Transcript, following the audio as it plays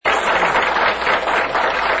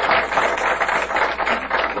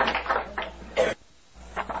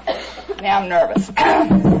I'm nervous.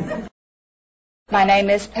 My name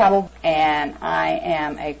is Pebble, and I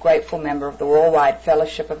am a grateful member of the Worldwide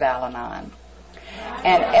Fellowship of Al-Anon.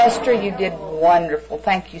 And Esther, you did wonderful.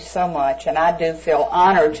 Thank you so much. And I do feel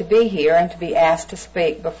honored to be here and to be asked to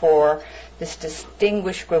speak before this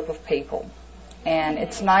distinguished group of people. And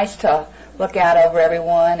it's nice to look out over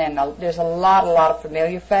everyone, and there's a lot of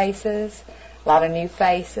familiar faces, a lot of new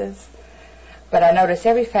faces. But I notice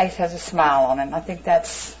every face has a smile on it, and I think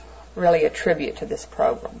that's really a tribute to this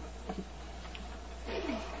program.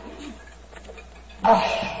 Oh,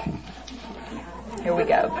 here we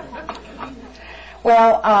go.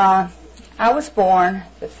 Well, I was born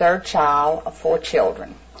the third child of 4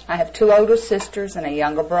 children. I have 2 older sisters and a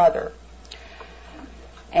younger brother.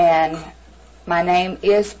 And my name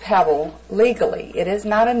is Pebble legally. It is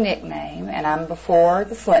not a nickname, and I'm before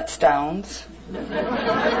the Flintstones,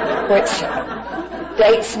 which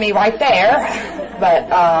dates me right there. But,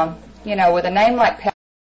 with a name like Pebble,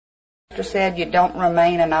 said, you don't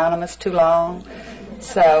remain anonymous too long.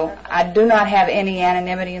 So I do not have any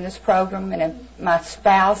anonymity in this program, and my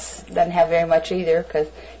spouse doesn't have very much either, because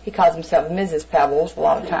he calls himself Mrs. Pebbles a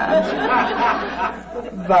lot of times.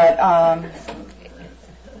 But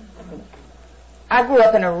I grew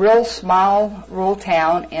up in a real small rural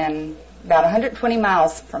town in about 120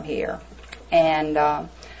 miles from here, and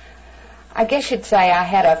I guess you'd say I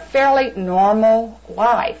had a fairly normal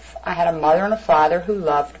life. I had a mother and a father who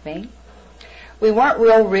loved me. We weren't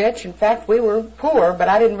real rich. In fact, we were poor, but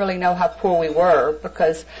I didn't really know how poor we were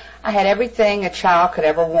because I had everything a child could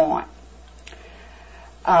ever want.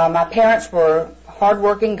 My parents were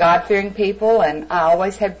hardworking, God-fearing people, and I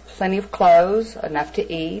always had plenty of clothes, enough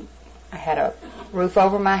to eat. I had a roof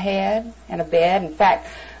over my head and a bed. In fact,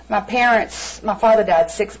 my father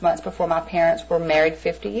died 6 months before my parents were married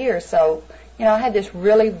 50 years. So, I had this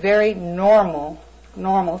really very normal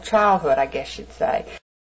childhood, I guess you'd say.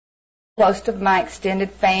 Close to my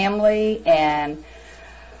extended family, and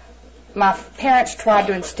my parents tried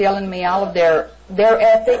to instill in me all of their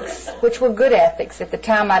ethics, which were good ethics. At the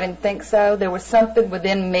time, I didn't think so. There was something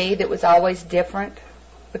within me that was always different,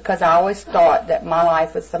 because I always thought that my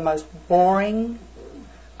life was the most boring,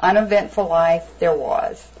 uneventful life there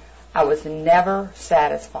was. I was never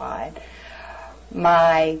satisfied.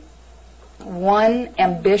 My one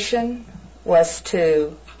ambition was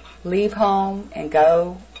to leave home and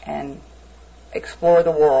go and explore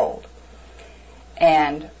the world.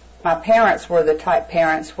 And my parents were the type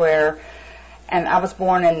parents and I was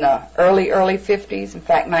born in the early 50s, in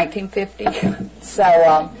fact 1950.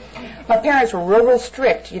 So my parents were real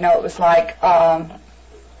strict. It was like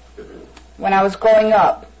when I was growing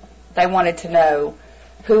up, they wanted to know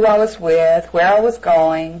who I was with, where I was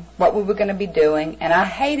going, what we were going to be doing, and I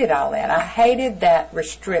hated all that. I hated that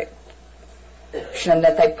restriction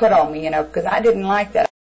that they put on me, because I didn't like that.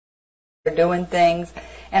 Doing things,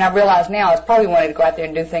 and I realize now I probably wanted to go out there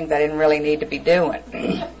and do things I didn't really need to be doing.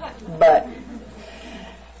 But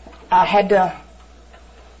I had to.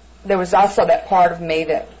 There was also that part of me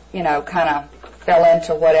that kind of fell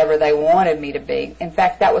into whatever they wanted me to be. In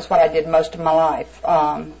fact, that was what I did most of my life.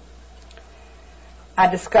 I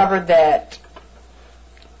discovered that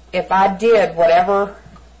if I did whatever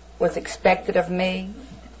was expected of me,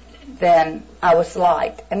 then I was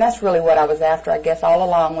liked. And that's really what I was after, I guess, all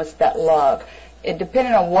along, was that love. It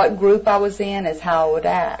depended on what group I was in is how I would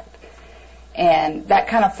act. And that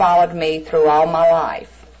kind of followed me through all my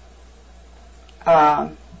life. I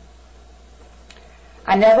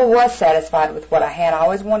never was satisfied with what I had. I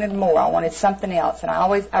always wanted more. I wanted something else. And I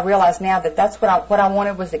realize now that that's what I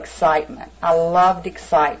wanted was excitement. I loved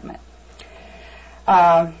excitement.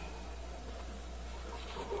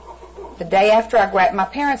 The day after I graduated, my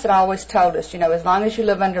parents had always told us, as long as you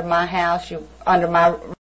live under my house, under my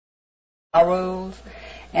rules.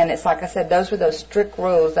 And it's like I said, those were those strict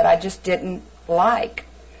rules that I just didn't like.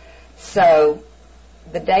 So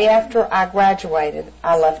the day after I graduated,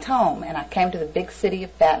 I left home, and I came to the big city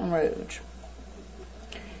of Baton Rouge.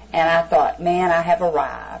 And I thought, man, I have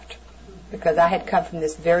arrived. Because I had come from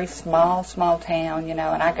this very small town, and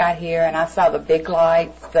I got here, and I saw the big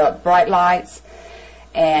lights, the bright lights,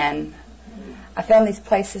 and I found these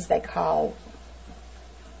places they call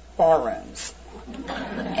barrooms.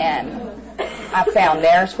 And I found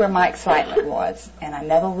there's where my excitement was. And I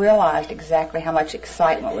never realized exactly how much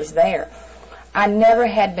excitement was there. I never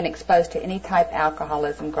had been exposed to any type of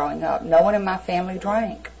alcoholism growing up. No one in my family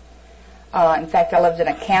drank. In fact, I lived in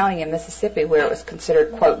a county in Mississippi where it was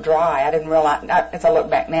considered, quote, dry. I didn't realize, as I look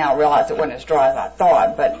back now, I realized it wasn't as dry as I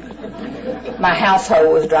thought, but my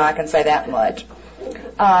household was dry, I can say that much.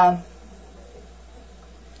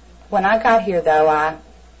 When I got here, though, I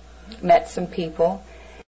met some people.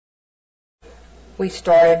 We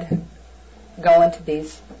started going to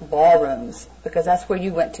these ballrooms because that's where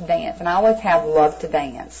you went to dance. And I always have loved to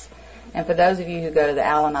dance. And for those of you who go to the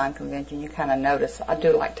Al-Anon convention, you kind of notice I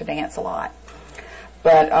do like to dance a lot.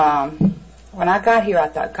 But when I got here, I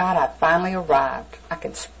thought, God, I finally arrived. I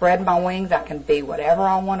can spread my wings. I can be whatever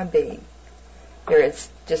I want to be. There is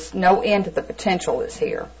just no end to the potential that's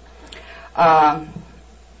here. And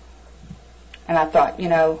I thought,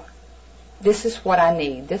 this is what I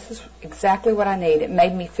need. This is exactly what I need. It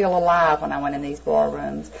made me feel alive when I went in these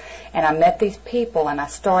ballrooms. And I met these people, and I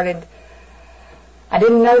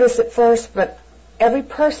didn't notice at first, but every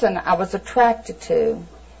person I was attracted to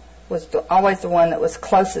was always the one that was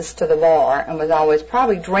closest to the bar and was always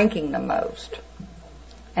probably drinking the most.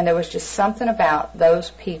 And there was just something about those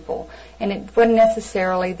people. And it wasn't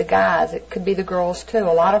necessarily the guys. It could be the girls, too.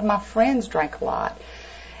 A lot of my friends drank a lot.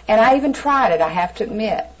 And I even tried it, I have to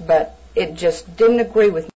admit, but it just didn't agree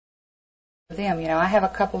with them. I have a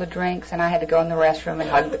couple of drinks, and I had to go in the restroom and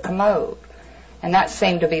hug the commode. And that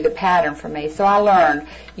seemed to be the pattern for me. So I learned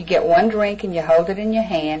you get one drink and you hold it in your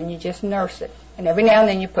hand and you just nurse it. And every now and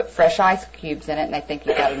then you put fresh ice cubes in it and they think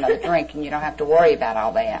you've got another drink and you don't have to worry about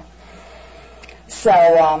all that.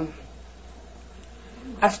 So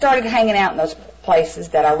I started hanging out in those places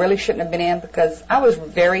that I really shouldn't have been in because I was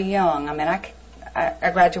very young. I mean,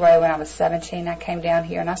 I graduated when I was 17. I came down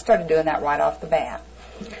here and I started doing that right off the bat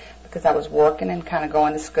because I was working and kind of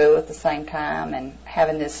going to school at the same time and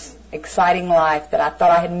having this exciting life that I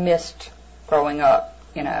thought I had missed growing up,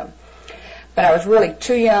 But I was really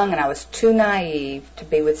too young and I was too naive to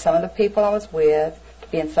be with some of the people I was with, to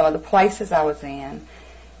be in some of the places I was in,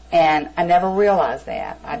 and I never realized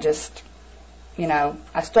that. I just,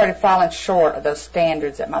 I started falling short of those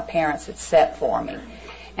standards that my parents had set for me.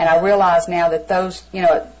 And I realize now that those,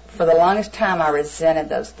 for the longest time I resented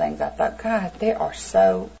those things. I thought, God, they are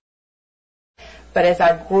so... But as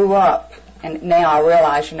I grew up, and now I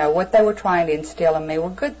realize, what they were trying to instill in me were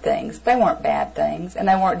good things. They weren't bad things. And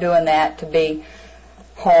they weren't doing that to be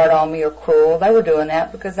hard on me or cruel. They were doing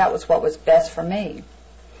that because that was what was best for me.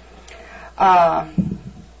 While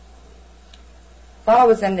I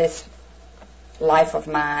was in this life of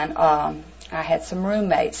mine, I had some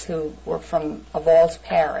roommates who were from Avoyelles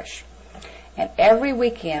Parish. And every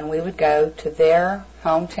weekend we would go to their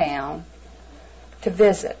hometown to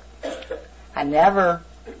visit.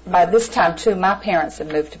 By this time, too, my parents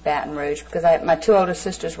had moved to Baton Rouge because my two older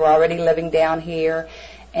sisters were already living down here.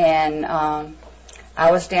 And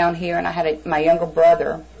I was down here, and I had my younger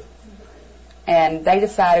brother. And they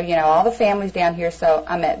decided, all the families down here, so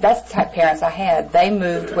that's the type of parents I had. They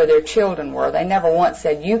moved where their children were. They never once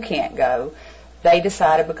said, you can't go. They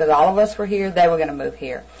decided because all of us were here, they were going to move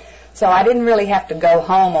here. So I didn't really have to go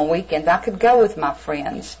home on weekends. I could go with my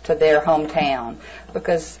friends to their hometown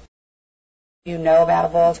because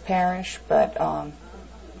about Avoyelles Parish, but,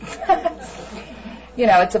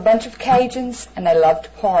 it's a bunch of Cajuns, and they love to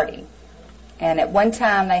party. And at one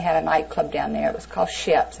time, they had a nightclub down there. It was called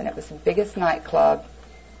Shep's, and it was the biggest nightclub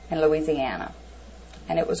in Louisiana.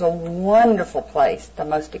 And it was a wonderful place, the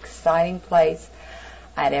most exciting place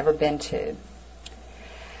I'd ever been to.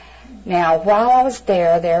 Now, while I was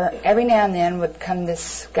there every now and then would come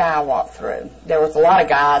this guy walk through. There was a lot of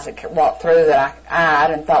guys that walked through that I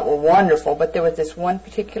eyed and thought were wonderful, but there was this one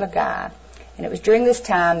particular guy. And it was during this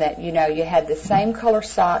time that, you had the same color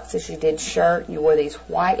socks as you did shirt. You wore these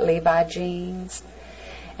white Levi jeans.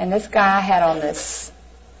 And this guy had on this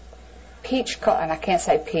peach color, and I can't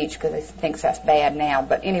say peach because he thinks that's bad now,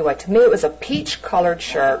 but anyway, to me it was a peach-colored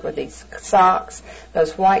shirt with these socks,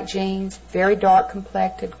 those white jeans, very dark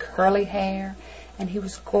complected, curly hair, and he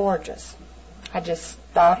was gorgeous. I just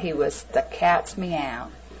thought he was the cat's meow.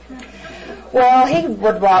 Well, he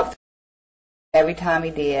would walk every time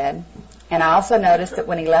he did, and I also noticed that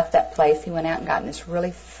when he left that place, he went out and got in this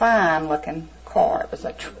really fine-looking car. It was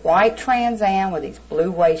a white Trans Am with these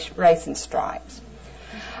blue racing stripes.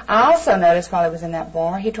 I also noticed while he was in that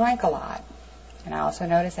bar, he drank a lot. And I also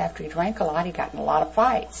noticed after he drank a lot, he got in a lot of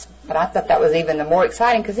fights. But I thought that was even the more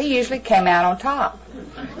exciting because he usually came out on top.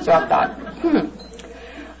 So I thought,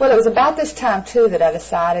 Well, it was about this time, too, that I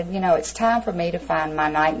decided, it's time for me to find my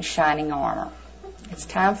knight in shining armor. It's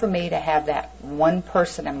time for me to have that one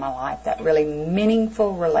person in my life, that really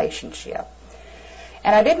meaningful relationship.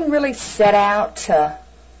 And I didn't really set out to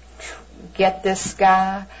get this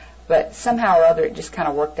guy, but somehow or other it just kind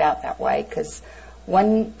of worked out that way because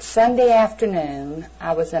one Sunday afternoon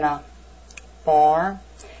I was in a bar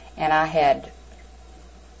and I had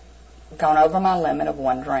gone over my limit of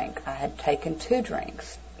one drink. I had taken 2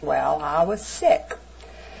 drinks. Well, I was sick.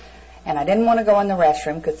 And I didn't want to go in the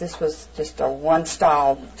restroom because this was just a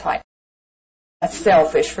one-stall type. That's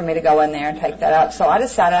selfish for me to go in there and take that up. So I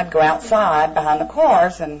decided I'd go outside behind the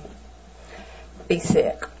cars and be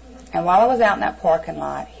sick. And while I was out in that parking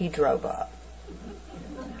lot, he drove up.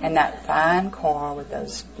 In that fine car with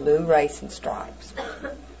those blue racing stripes.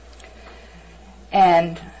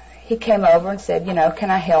 And he came over and said, can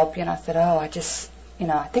I help you? And I said, I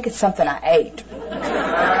think it's something I ate.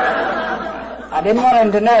 I didn't want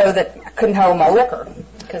him to know that I couldn't hold my liquor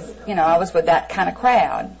because, I was with that kind of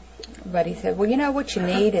crowd. But he said, well, what you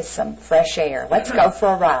need is some fresh air. Let's go for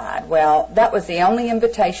a ride. Well, that was the only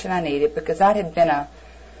invitation I needed because that had been a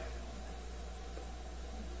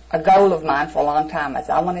goal of mine for a long time.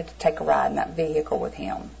 I wanted to take a ride in that vehicle with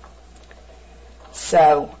him.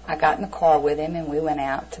 So I got in the car with him and we went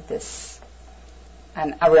out to this,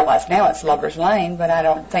 and I realize now it's Lover's Lane, but I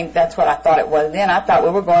don't think that's what I thought it was then. I thought we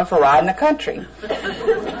were going for a ride in the country.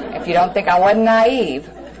 If you don't think I wasn't naive.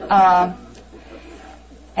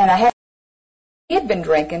 And he had been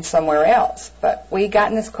drinking somewhere else, but we got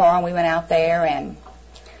in this car and we went out there. And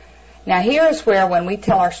now here's where, when we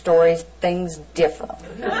tell our stories, things differ.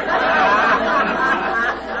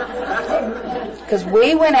 Because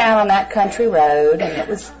we went out on that country road and it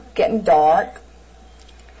was getting dark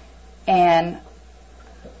and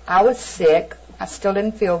I was sick. I still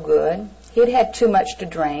didn't feel good. He'd had too much to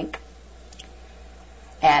drink.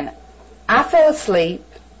 And I fell asleep.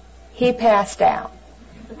 He passed out.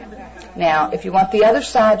 Now, if you want the other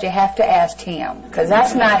side, you have to ask him, because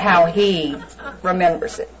that's not how he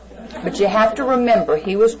remembers it. But you have to remember,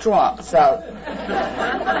 he was drunk, so.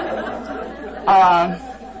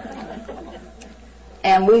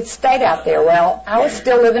 And we stayed out there. Well, I was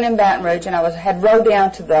still living in Baton Rouge, and I had rode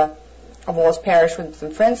down to the Avoyelles Parish with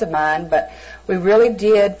some friends of mine, but we really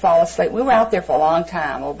did fall asleep. We were out there for a long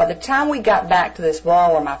time. Well, by the time we got back to this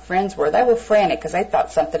bar where my friends were, they were frantic because they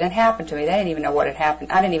thought something had happened to me. They didn't even know what had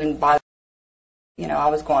happened. I didn't even bother. I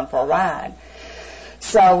was going for a ride.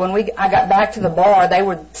 So when I got back to the bar, they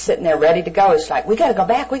were sitting there ready to go. It's like, we got to go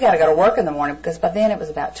back. We got to go to work in the morning, because by then it was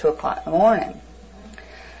about 2 o'clock in the morning.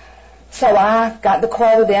 So I got in the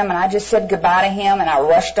car with them, and I just said goodbye to him, and I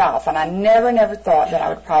rushed off. And I never thought that I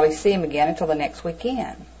would probably see him again until the next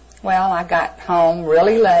weekend. Well, I got home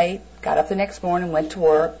really late, got up the next morning, went to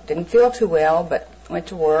work. Didn't feel too well, but went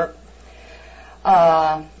to work.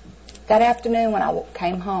 That afternoon when I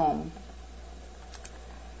came home,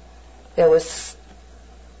 there was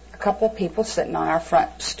a couple of people sitting on our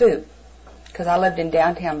front stoop, because I lived in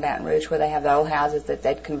downtown Baton Rouge where they have the old houses that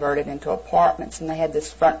they'd converted into apartments, and they had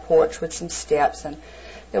this front porch with some steps, and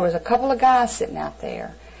there was a couple of guys sitting out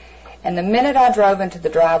there. And the minute I drove into the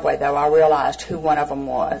driveway, though, I realized who one of them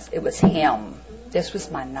was. It was him. This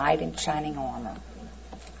was my knight in shining armor.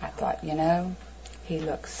 I thought, he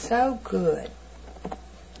looks so good.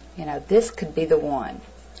 This could be the one.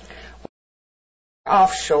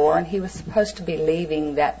 Offshore, and he was supposed to be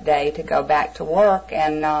leaving that day to go back to work,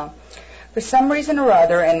 and for some reason or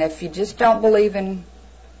other, and if you just don't believe in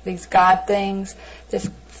these God things, this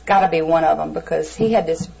has got to be one of them, because he had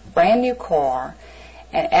this brand new car,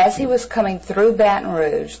 and as he was coming through Baton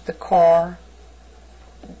Rouge, the car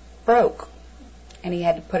broke, and he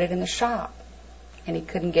had to put it in the shop, and he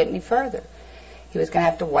couldn't get any further. He was going to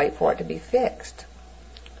have to wait for it to be fixed.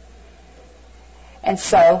 And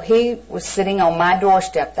so he was sitting on my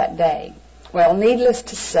doorstep that day. Well, needless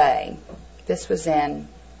to say, this was in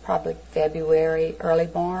probably February, early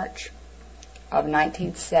March of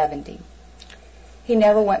 1970. He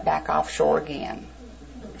never went back offshore again.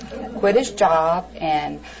 Quit his job,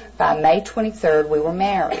 and by May 23rd, we were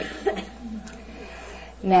married.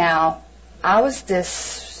 Now, I was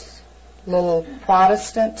this little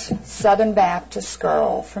Protestant Southern Baptist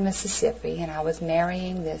girl from Mississippi, and I was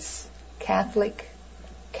marrying this Catholic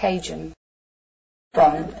Cajun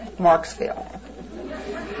from Marksville.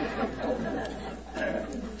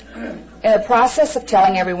 In the process of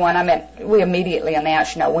telling everyone, we immediately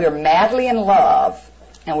announced, we are madly in love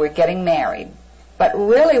and we're getting married. But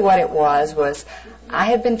really what it was I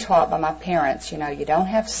had been taught by my parents, you don't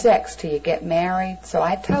have sex till you get married. So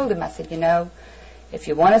I told him, I said, if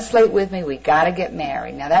you want to sleep with me, we got to get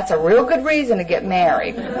married. Now that's a real good reason to get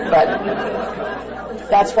married, but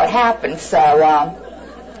that's what happened. So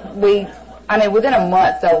within a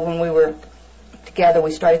month though, when we were together,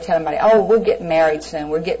 we started telling everybody, we're getting married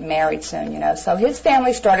soon, So his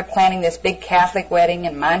family started planning this big Catholic wedding,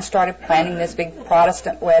 and mine started planning this big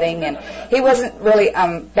Protestant wedding, and he wasn't really,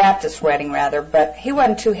 Baptist wedding rather, but he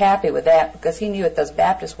wasn't too happy with that because he knew at those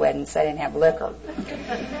Baptist weddings they didn't have liquor.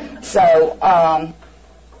 So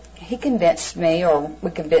he convinced me, or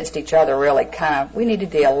we convinced each other really, we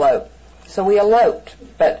needed to elope. So we eloped.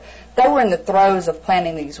 But they were in the throes of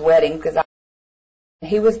planning these weddings because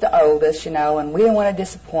he was the oldest, and we didn't want to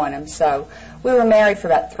disappoint him. So we were married for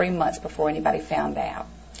about 3 months before anybody found out.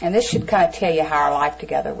 And this should kind of tell you how our life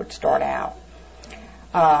together would start out.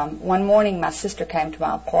 One morning, my sister came to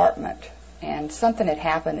my apartment, and something had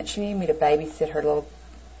happened that she needed me to babysit her little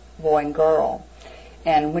boy and girl.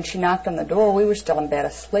 And when she knocked on the door, we were still in bed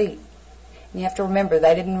asleep. And you have to remember,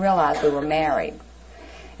 they didn't realize we were married.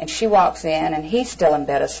 And she walks in, and he's still in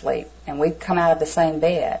bed asleep. And we'd come out of the same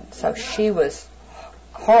bed. So she was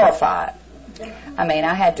horrified. I mean,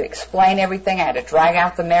 I had to explain everything. I had to drag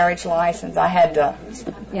out the marriage license. I had to,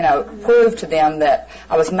 prove to them that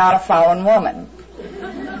I was not a fallen woman.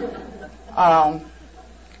 I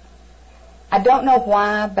don't know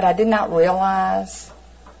why, but I did not realize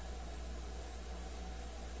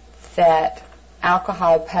that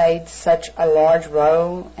alcohol played such a large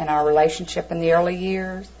role in our relationship in the early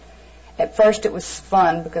years. At first it was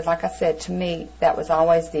fun because, like I said, to me, that was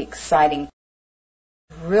always the exciting,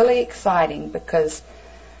 really exciting, because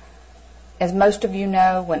as most of you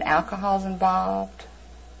know, when alcohol's involved,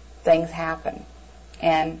 things happen.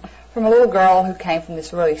 And from a little girl who came from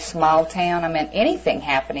this really small town, anything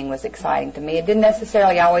happening was exciting to me. It didn't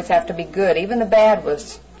necessarily always have to be good. Even the bad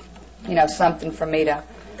was, something for me to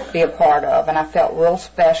be a part of, and I felt real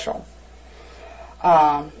special.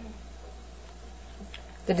 The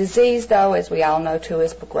disease, though, as we all know, too,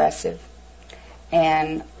 is progressive.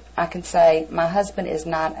 And I can say my husband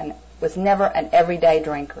was never an everyday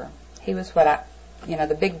drinker. He was what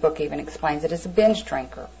the big book even explains it as a binge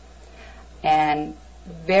drinker. And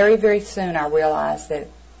very, very soon I realized that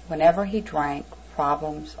whenever he drank,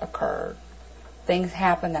 problems occurred. Things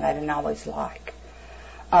happened that I didn't always like.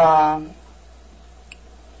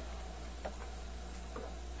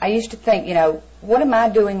 I used to think, what am I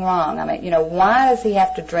doing wrong? Why does he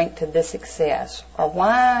have to drink to this excess? Or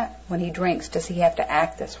why, when he drinks, does he have to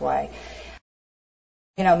act this way?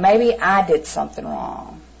 Maybe I did something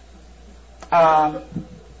wrong. I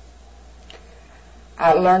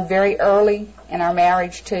learned very early in our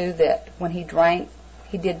marriage, too, that when he drank,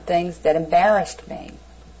 he did things that embarrassed me.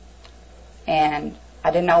 And I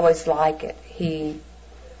didn't always like it. He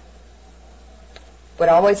would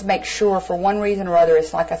always make sure, for one reason or other,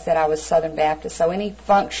 it's like I said, I was Southern Baptist, so any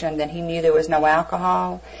function that he knew there was no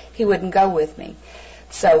alcohol, he wouldn't go with me.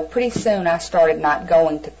 So pretty soon I started not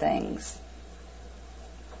going to things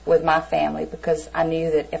with my family because I knew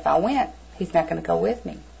that if I went, he's not going to go with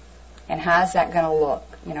me. And how's that going to look?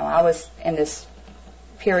 I was in this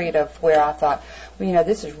period of where I thought,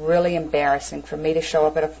 this is really embarrassing for me to show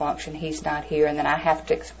up at a function, he's not here, and then I have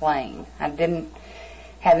to explain. I didn't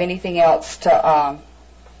have anything else to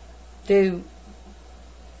do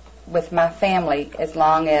with my family as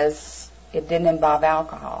long as it didn't involve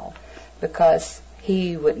alcohol, because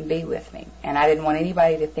he wouldn't be with me, and I didn't want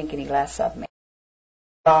anybody to think any less of me.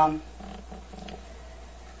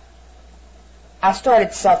 I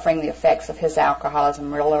started suffering the effects of his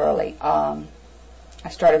alcoholism real early. I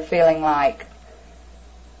started feeling like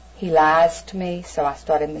he lies to me, so I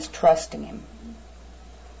started mistrusting him.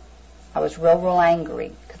 I was real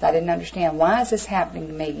angry because I didn't understand, why is this happening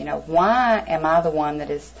to me? Why am I the one that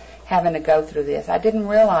is having to go through this? I didn't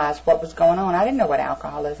realize what was going on. I didn't know what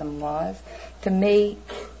alcoholism was. To me,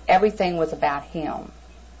 everything was about him.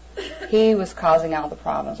 He was causing all the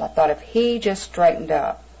problems. I thought if he just straightened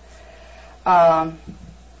up.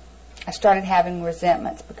 I started having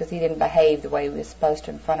resentments because he didn't behave the way he was supposed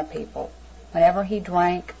to in front of people. Whenever he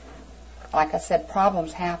drank, like I said,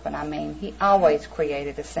 problems happen. He always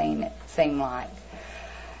created a scene, it seemed like.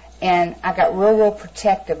 And I got real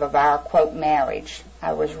protective of our, quote, marriage.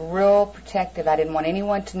 I was real protective. I didn't want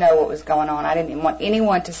anyone to know what was going on. I didn't want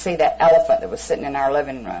anyone to see that elephant that was sitting in our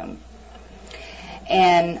living room.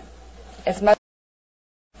 And as much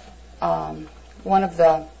one of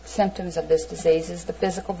the symptoms of this disease is the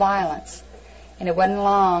physical violence. And it wasn't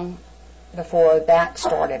long before that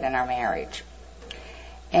started in our marriage.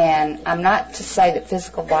 And I'm not to say that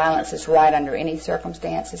physical violence is right under any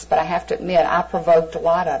circumstances, but I have to admit I provoked a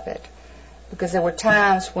lot of it. Because there were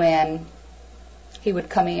times when he would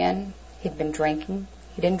come in, he'd been drinking.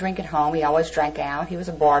 He didn't drink at home. He always drank out. He was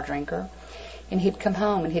a bar drinker. And he'd come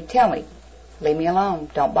home and he'd tell me, leave me alone,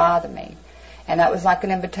 don't bother me. And that was like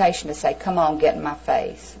an invitation to say, come on, get in my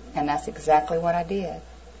face. And that's exactly what I did,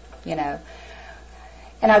 And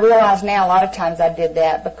I realize now a lot of times I did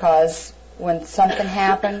that because when something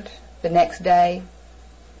happened the next day,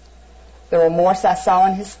 the remorse I saw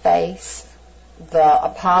in his face, the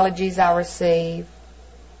apologies I received,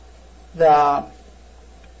 the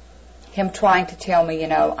him trying to tell me,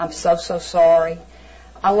 I'm so, so sorry.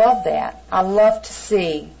 I love that. I love to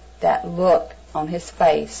see that look on his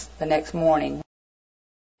face the next morning.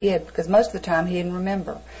 He did, because most of the time he didn't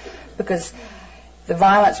remember, because the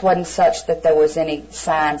violence wasn't such that there was any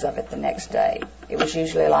signs of it the next day. It was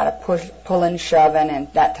usually a lot of pulling, shoving,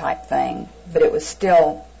 and that type thing, but it was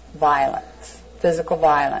still violence, physical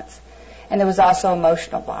violence. And there was also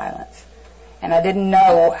emotional violence. And I didn't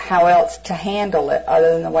know how else to handle it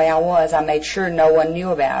other than the way I was. I made sure no one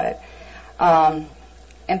knew about it.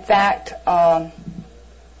 In fact,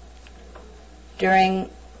 during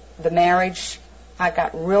the marriage, I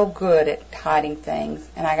got real good at hiding things,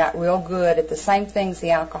 and I got real good at the same things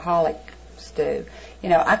the alcoholics do.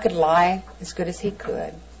 I could lie as good as he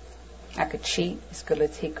could. I could cheat as good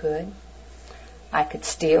as he could. I could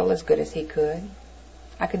steal as good as he could.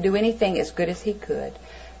 I could do anything as good as he could,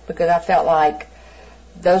 because I felt like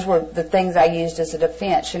those were the things I used as a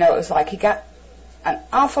defense. It was like he got an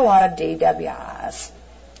awful lot of DWIs.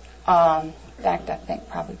 In fact, I think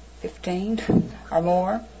probably 15 or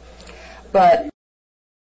more. But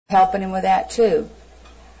helping him with that too.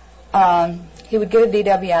 He would get a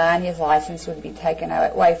DWI and his license would be taken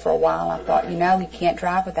away for a while. I thought, he can't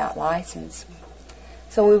drive without license.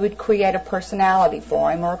 So we would create a personality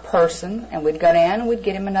for him, or a person, and we'd go down and we'd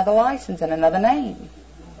get him another license and another name.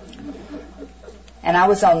 And I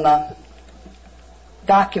was on the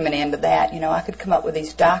document end of that. I could come up with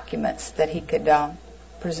these documents that he could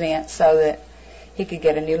present so that he could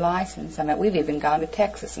get a new license. We've even gone to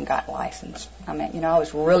Texas and got licensed. I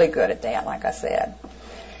was really good at that, like I said.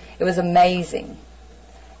 It was amazing.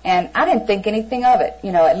 And I didn't think anything of it.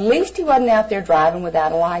 At least he wasn't out there driving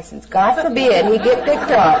without a license. God forbid he get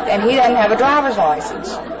picked up and he doesn't have a driver's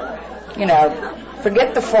license.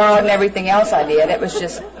 Forget the fraud and everything else I did. It was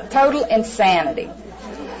just total insanity.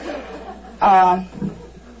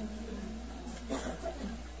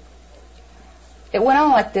 It went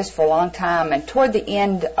on like this for a long time, and toward the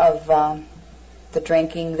end of the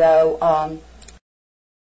drinking, though,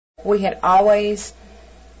 we had always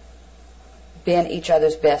been each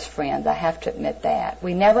other's best friends. I have to admit that.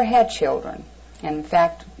 We never had children. And in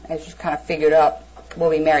fact, as you kind of figured up,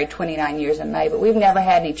 we'll be married 29 years in May, but we've never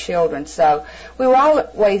had any children. So we were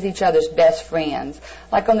always each other's best friends.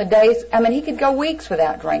 Like on the days, he could go weeks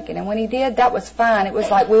without drinking, and when he did, that was fine. It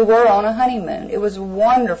was like we were on a honeymoon. It was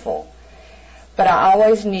wonderful. But I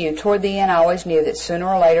always knew, toward the end, I always knew that sooner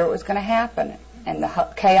or later it was going to happen, and the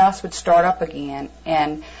chaos would start up again,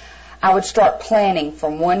 and I would start planning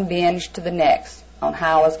from one binge to the next on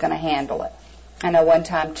how I was going to handle it. I know one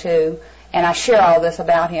time, too, and I share all this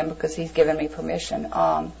about him because he's given me permission.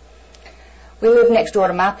 We lived next door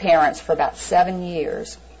to my parents for about 7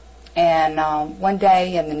 years, and one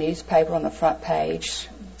day in the newspaper on the front page,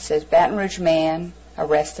 it says, Baton Rouge man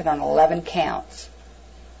arrested on 11 counts.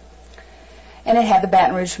 And it had the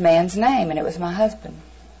Baton Rouge man's name, and it was my husband.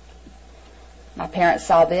 My parents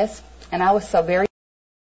saw this, and I was so very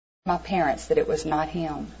my parents that it was not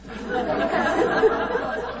him.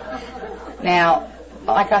 Now,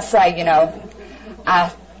 like I say,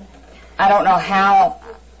 I don't know how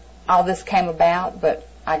all this came about, but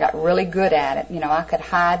I got really good at it. I could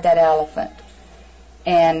hide that elephant.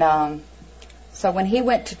 And so when he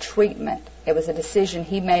went to treatment, it was a decision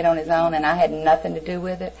he made on his own, and I had nothing to do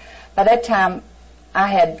with it. By that time, I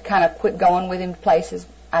had kind of quit going with him to places.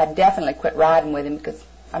 I had definitely quit riding with him because,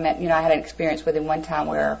 I had an experience with him one time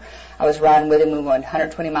where I was riding with him. We went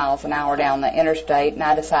 120 miles an hour down the interstate, and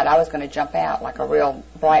I decided I was going to jump out like a real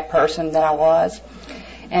bright person that I was.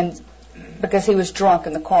 And because he was drunk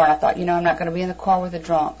in the car, and I thought, I'm not going to be in the car with a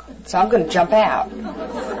drunk, so I'm going to jump out.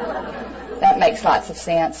 That makes lots of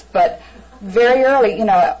sense. But very early,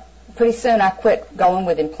 pretty soon I quit going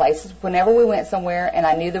with him places. Whenever we went somewhere and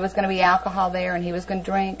I knew there was going to be alcohol there and he was going to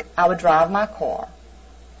drink, I would drive my car.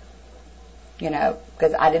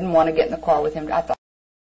 Because I didn't want to get in the car with him. I thought,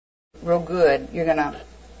 real good, you're going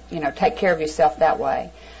to, take care of yourself that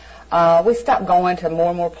way. We stopped going to more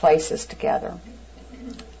and more places together.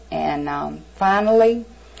 And finally,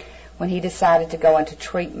 when he decided to go into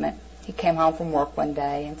treatment, he came home from work one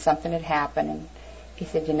day and something had happened. And he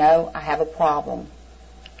said, I have a problem.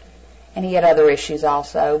 And he had other issues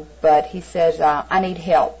also, but he says, I need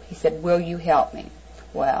help. He said, will you help me?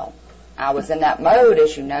 Well, I was in that mode,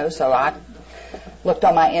 as you know, so I looked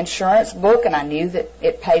on my insurance book, and I knew that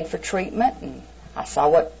it paid for treatment, and I saw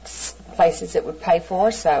what places it would pay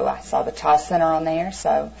for, so I saw the Taw Center on there,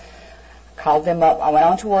 so I called them up. I went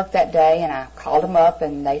on to work that day, and I called them up,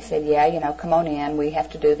 and they said, yeah, come on in. We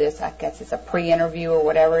have to do this. I guess it's a pre-interview or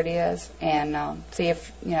whatever it is, and see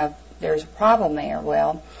if, there's a problem there.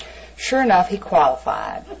 Well, Sure enough, he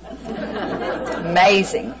qualified.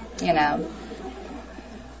 Amazing, you know.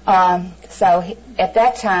 At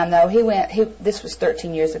that time, though, this was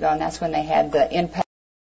 13 years ago, and that's when they had the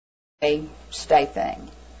inpatient stay thing.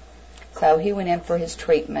 So he went in for his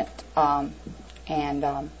treatment, and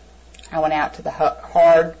I went out to the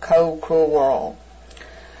hard, cold, cruel world.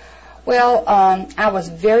 Well, I was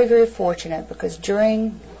very, very fortunate because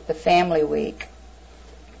during the family week,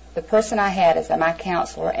 the person I had as my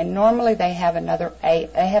counselor, and normally they have an AA,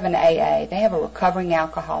 they have a recovering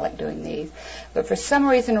alcoholic doing these, but for some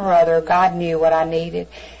reason or other, God knew what I needed,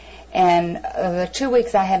 and the 2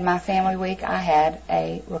 weeks I had my family week, I had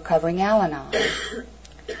a recovering Al-Anon,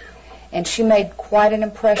 and she made quite an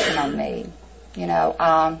impression on me. You know,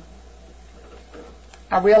 I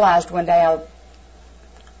realized one day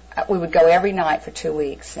we would go every night for 2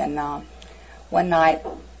 weeks, and one night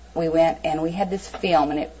we went and we had this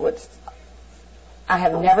film, and I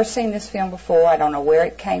have never seen this film before. I don't know where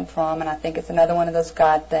it came from, and I think it's another one of those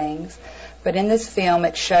God things. But in this film,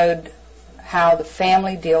 it showed how the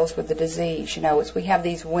family deals with the disease. You know, we have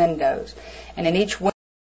these windows, and in each window,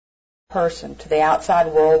 person. To the outside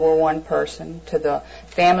world, we're one person. To the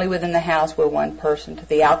family within the house, we're one person. To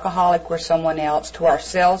the alcoholic, we're someone else. To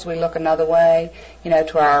ourselves, we look another way. You know,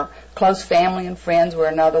 to our close family and friends, we're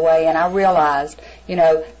another way. And I realized, you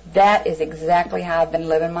know, that is exactly how I've been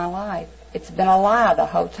living my life. It's been a lie the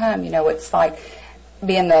whole time. You know, it's like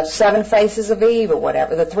being the 7 faces of Eve or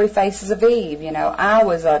whatever, the 3 faces of Eve. You know, I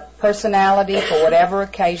was a personality for whatever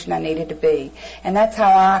occasion I needed to be. And that's how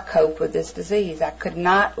I coped with this disease. I could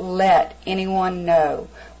not let anyone know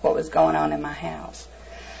what was going on in my house.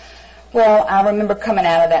 Well, I remember coming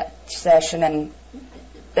out of that session, and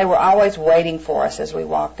they were always waiting for us as we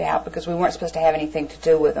walked out because we weren't supposed to have anything to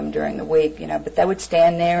do with them during the week, you know, but they would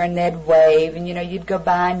stand there and they'd wave, and, you know, you'd go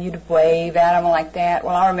by and you'd wave at them like that.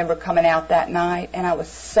 Well, I remember coming out that night, and I was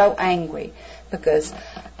so angry because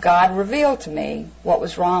God revealed to me what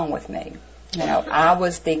was wrong with me. You know, I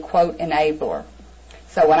was the, quote, enabler.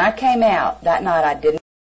 So when I came out that night, I didn't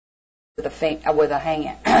with a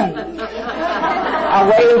hand. I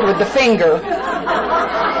waved with the finger.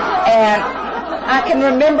 And I can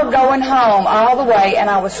remember going home all the way, and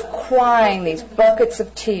I was crying these buckets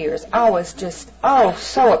of tears. I was just,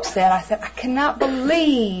 so upset. I said, I cannot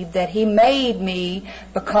believe that he made me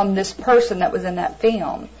become this person that was in that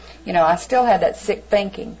film. You know, I still had that sick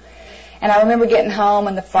thinking. And I remember getting home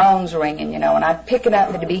and the phone's ringing, you know, and I'd pick it up,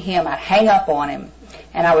 and it'd be him. I'd hang up on him.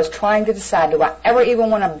 And I was trying to decide, do I ever even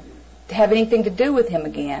want to have anything to do with him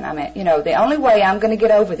again? I mean, you know, the only way I'm going to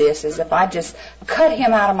get over this is if I just cut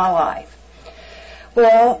him out of my life.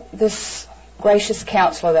 Well, this gracious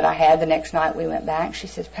counselor that I had, the next night we went back, she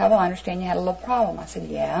says, Pebble, I understand you had a little problem. I said,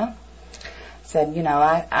 yeah. I said, you know,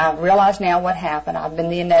 I realize now what happened. I've been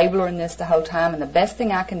the enabler in this the whole time, and the best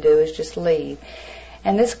thing I can do is just leave.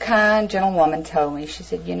 And this kind, gentle woman told me, she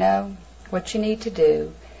said, you know, what you need to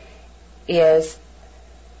do is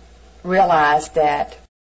realize that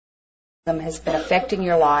has been affecting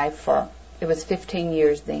your life for, it was 15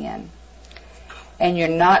 years then, and you're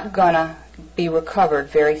not going to be recovered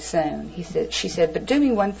very soon. She said, but do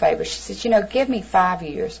me one favor. She said, you know, give me 5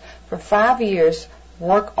 years. For 5 years,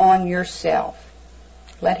 work on yourself.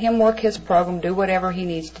 Let him work his program, do whatever he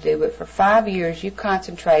needs to do, but for 5 years, you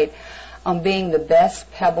concentrate on being the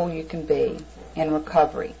best Pebble you can be in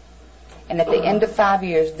recovery. And at the end of 5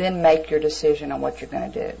 years, then make your decision on what you're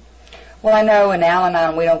going to do. Well, I know in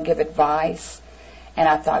Al-Anon we don't give advice, and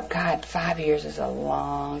I thought, God, 5 years is a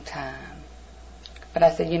long time. But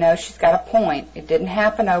I said, you know, she's got a point. It didn't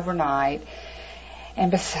happen overnight. And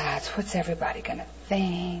besides, what's everybody going to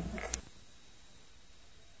think?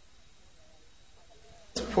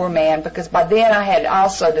 Poor man, because by then I had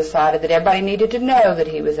also decided that everybody needed to know that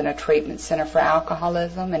he was in a treatment center for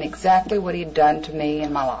alcoholism and exactly what he'd done to me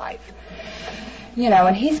in my life. You know,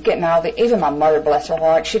 and he's getting even my mother, bless her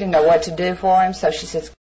heart, she didn't know what to do for him, so she says,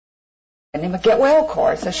 send him a get well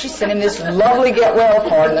card. So she sent him this lovely get well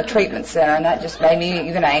card in the treatment center, and that just made me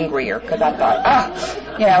even angrier because I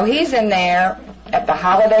thought, you know, he's in there at the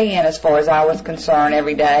Holiday Inn as far as I was concerned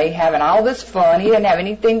every day, having all this fun. He didn't have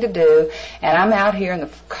anything to do, and I'm out here in the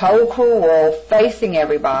cold, cruel world facing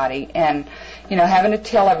everybody and, you know, having to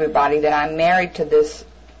tell everybody that I'm married to this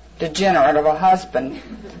degenerate of a husband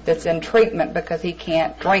that's in treatment because he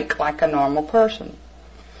can't drink like a normal person.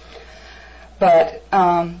 But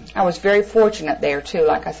I was very fortunate there, too.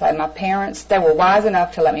 Like I say, my parents, they were wise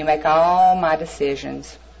enough to let me make all my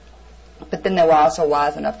decisions. But then they were also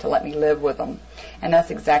wise enough to let me live with them. And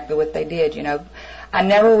that's exactly what they did, you know. I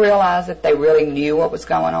never realized that they really knew what was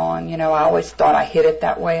going on. You know, I always thought I hid it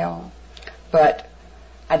that well. But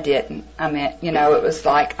I didn't. I mean, it was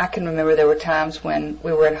like, I can remember there were times when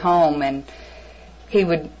we were at home and he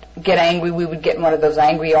would get angry. We would get in one of those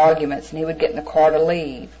angry arguments, and he would get in the car to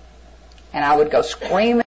leave. And I would go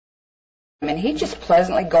screaming. And he'd just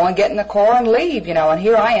pleasantly go and get in the car and leave, and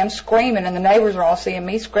here I am screaming, and the neighbors are all seeing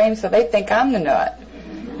me scream, so they think I'm the nut.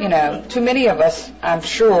 Too many of us, I'm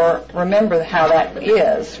sure, remember how that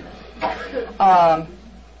is.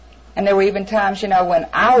 And there were even times, when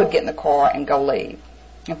I would get in the car and go leave.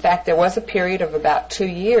 In fact, there was a period of about 2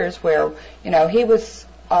 years where, he was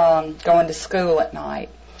going to school at night.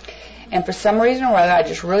 And for some reason or other, I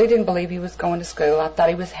just really didn't believe he was going to school. I thought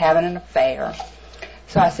he was having an affair.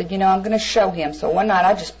 So I said, I'm going to show him. So one night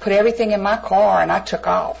I just put everything in my car and I took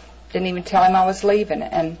off. Didn't even tell him I was leaving,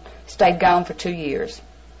 and stayed gone for 2 years.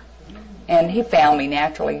 And he found me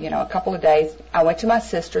naturally, a couple of days. I went to my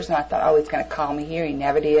sister's and I thought, oh, he's going to call me here. He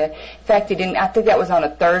never did. In fact, he didn't. I think that was on a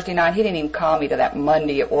Thursday night. He didn't even call me to that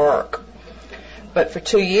Monday at work. But for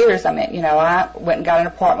 2 years, I went and got an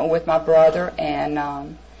apartment with my brother,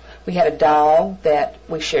 and we had a dog that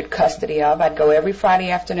we shared custody of. I'd go every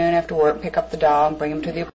Friday afternoon after work, pick up the dog, and bring him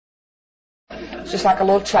to the apartment. It's just like a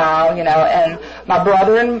little child, and my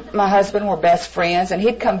brother and my husband were best friends, and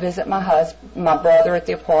he'd come visit my brother at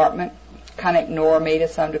the apartment, kind of ignore me to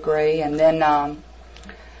some degree, and then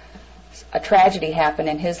a tragedy happened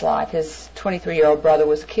in his life. His 23-year-old brother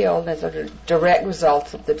was killed as a direct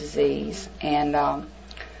result of the disease, and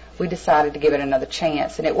we decided to give it another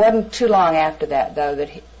chance. And it wasn't too long after that, though, that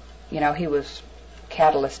he was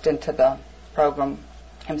catalyst into the program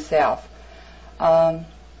himself.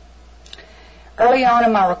 Early on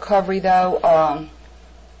in my recovery, though,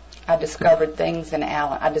 I discovered things in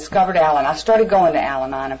Al-Anon. I discovered Al-Anon. I started going to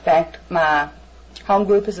Al-Anon. In fact, my home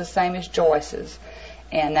group is the same as Joyce's,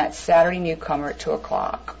 and that's Saturday newcomer at 2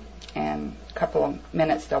 o'clock. And a couple of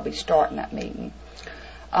minutes they'll be starting that meeting.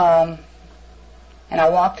 And I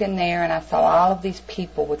walked in there and I saw all of these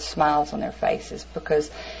people with smiles on their faces, because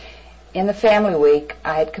in the family week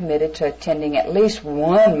I had committed to attending at least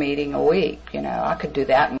one meeting a week. I could do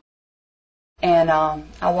that. And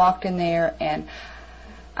I walked in there, and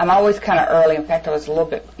I'm always kind of early. In fact, I was a little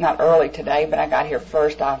bit, not early today, but I got here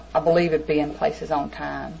first. I believe in being places on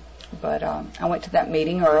time. But I went to that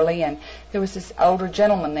meeting early, and there was this older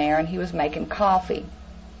gentleman there, and he was making coffee.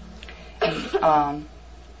 And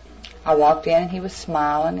I walked in, and he was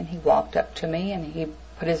smiling, and he walked up to me, and he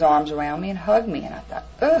put his arms around me and hugged me. And I thought,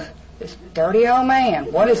 ugh, this dirty old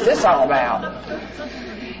man, what is this all about?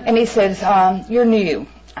 And he says, you're new.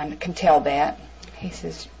 I can tell that. He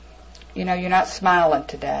says, you're not smiling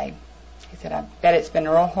today. He said, I bet it's been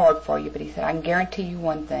real hard for you, but he said, I can guarantee you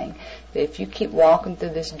one thing, that if you keep walking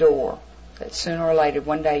through this door, that sooner or later,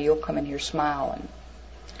 one day you'll come in here smiling.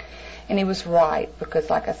 And he was right, because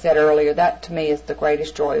like I said earlier, that to me is the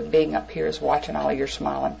greatest joy of being up here, is watching all of your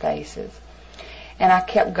smiling faces. And I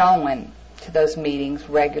kept going to those meetings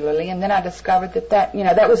regularly, and then I discovered that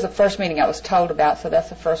that was the first meeting I was told about, so that's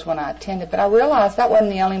the first one I attended. But I realized that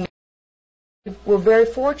wasn't the only meeting. We're very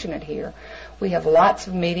fortunate here. We have lots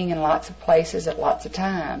of meeting in lots of places at lots of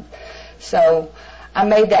times. So I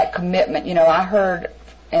made that commitment. I heard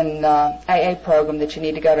in the AA program that you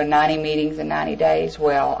need to go to 90 meetings in 90 days.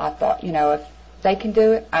 Well, I thought, if they can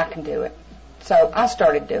do it, I can do it. So I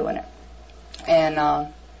started doing it.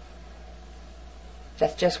 And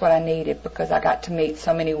that's just what I needed, because I got to meet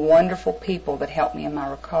so many wonderful people that helped me in my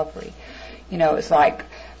recovery. It's like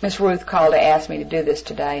Miss Ruth called to ask me to do this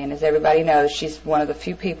today, and as everybody knows, she's one of the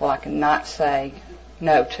few people I cannot say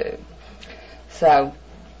no to. So,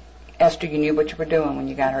 Esther, you knew what you were doing when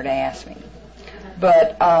you got her to ask me.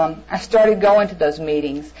 But I started going to those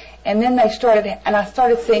meetings, and then I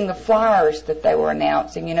started seeing the flyers that they were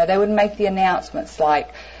announcing. They would make the announcements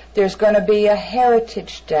like, there's going to be a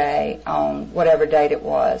Heritage Day on whatever date it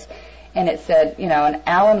was. And it said, an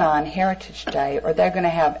Al-Anon Heritage Day, or they're going to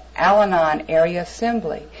have Al-Anon Area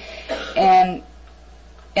Assembly. And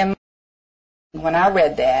when I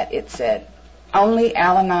read that, it said, only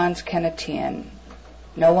Al-Anons can attend.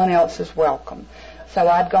 No one else is welcome. So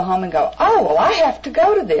I'd go home and go, oh, well, I have to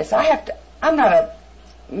go to this. I'm not a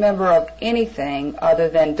member of anything other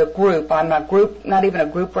than the group. I'm not even a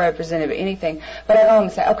group representative or anything. But I'd go home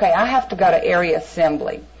and say, okay, I have to go to Area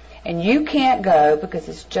Assembly. And you can't go because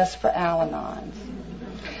it's just for Al-Anons.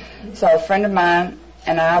 So a friend of mine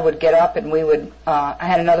and I would get up, and we would, I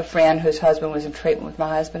had another friend whose husband was in treatment with my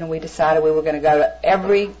husband, and we decided we were going to go to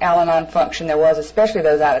every Al-Anon function there was, especially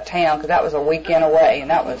those out of town, because that was a weekend away, and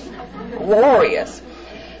that was glorious.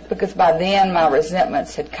 Because by then my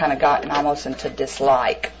resentments had kind of gotten almost into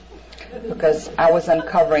dislike, because I was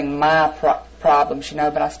uncovering my problems,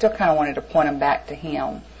 but I still kind of wanted to point them back to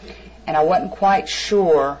him. And I wasn't quite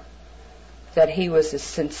sure that he was as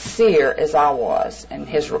sincere as I was in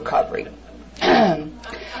his recovery.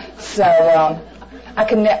 So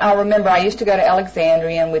I remember I used to go to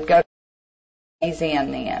Alexandria, and we'd go to Days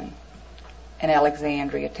Inn then in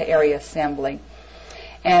Alexandria to area assembly.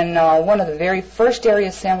 And one of the very first area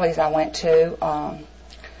assemblies I went to,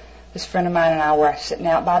 this friend of mine and I were sitting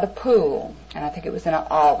out by the pool, and I think it was in an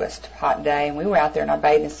August hot day, and we were out there in our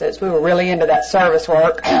bathing suits. We were really into that service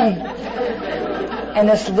work. And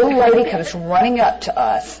this little lady comes running up to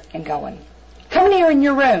us and going, "Come in here in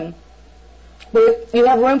your room. You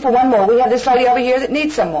have room for one more. We have this lady over here that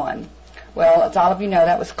needs someone." Well, as all of you know,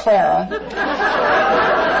 that was Clara.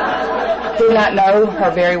 Did not know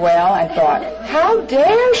her very well and thought, how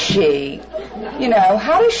dare she?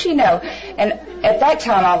 How does she know? And at that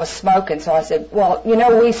time I was smoking, so I said, well,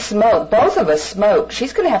 we smoke. Both of us smoke.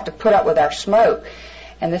 She's going to have to put up with our smoke.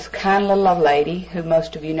 And this kind little lady, who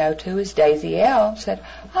most of you know too, is Daisy L., said,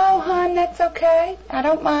 "Oh, hon, that's okay. I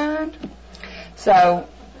don't mind." So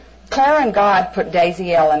Clara and God put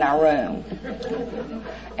Daisy L. in our room.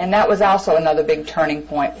 And that was also another big turning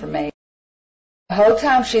point for me. The whole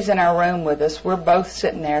time she's in our room with us, we're both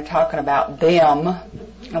sitting there talking about them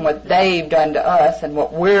and what they've done to us and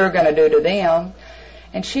what we're going to do to them.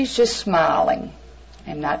 And she's just smiling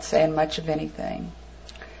and not saying much of anything.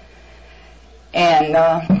 And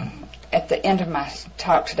at the end of my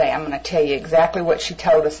talk today, I'm going to tell you exactly what she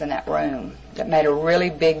told us in that room that made a really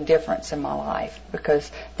big difference in my life,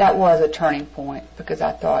 because that was a turning point, because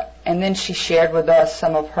I thought, and then she shared with us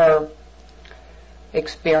some of her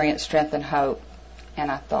experience, strength, and hope. And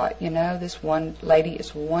I thought, this one lady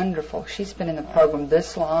is wonderful. She's been in the program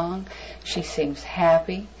this long. She seems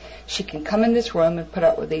happy. She can come in this room and put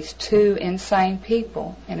up with these two insane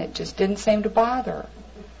people, and it just didn't seem to bother her.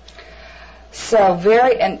 So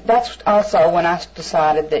and that's also when I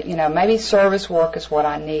decided that, maybe service work is what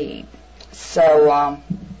I need. So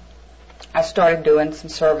I started doing some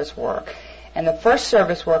service work. And the first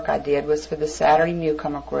service work I did was for the Saturday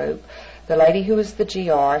Newcomer Group. The lady who was the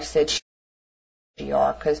GR said she was the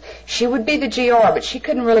GR because she would be the GR, but she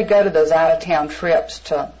couldn't really go to those out-of-town trips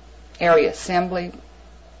to area assembly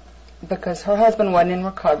because her husband wasn't in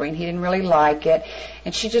recovery and he didn't really like it,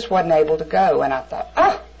 and she just wasn't able to go. And I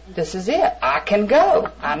thought, this is it. I can go.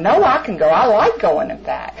 I know I can go. I like going, in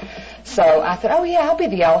fact. So I thought, I'll be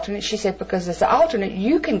the alternate. She said, because as the alternate,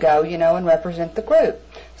 you can go, and represent the group.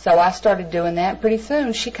 So I started doing that. Pretty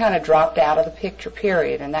soon, she kind of dropped out of the picture,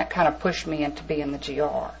 period, and that kind of pushed me into being the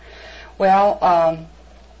GR. Well,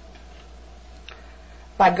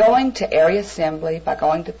 by going to area assembly, by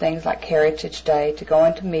going to things like Heritage Day, to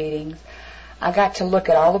going to meetings, I got to look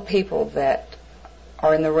at all the people that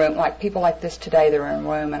are in the room, like people like this today, they're in the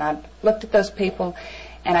room, and I looked at those people,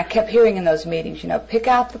 and I kept hearing in those meetings, pick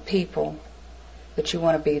out the people that you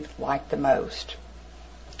want to be like the most.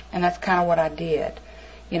 And that's kind of what I did.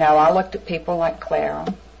 I looked at people like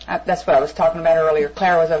Clara. That's what I was talking about earlier.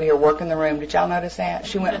 Clara was over here working the room. Did y'all notice that?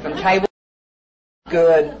 She went from table to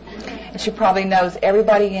good, and she probably knows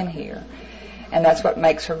everybody in here, and that's what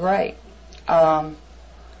makes her great. And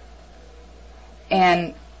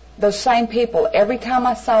those same people, every time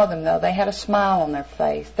I saw them, though, they had a smile on their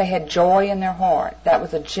face. They had joy in their heart. That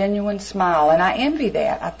was a genuine smile, and I envy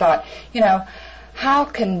that. I thought, how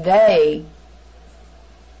can they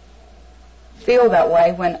feel that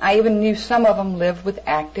way when I even knew some of them lived with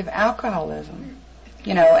active alcoholism?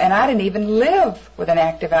 And I didn't even live with an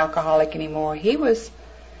active alcoholic anymore. He was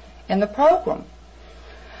in the program.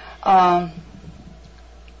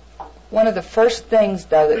 One of the first things,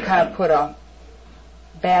 though, that kind of put a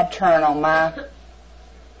bad turn on my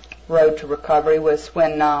road to recovery was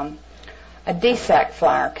when a DSAC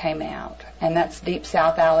flyer came out, and that's Deep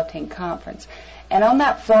South Alateen Conference. And on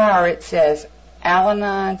that flyer it says,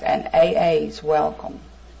 Al-Anons and AA's welcome.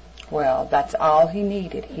 Well, that's all he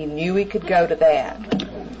needed. He knew he could go to that.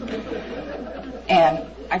 And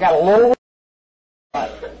I got a little,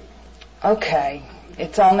 okay,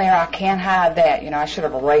 it's on there, I can't hide that. I should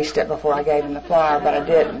have erased it before I gave him the flyer, but I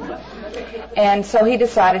didn't. And so he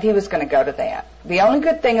decided he was going to go to that. The only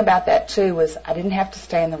good thing about that, too, was I didn't have to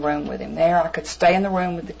stay in the room with him there. I could stay in the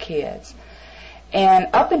room with the kids. And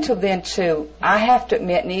up until then, too, I have to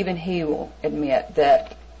admit, and even he will admit,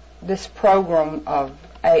 that this program of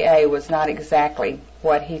AA was not exactly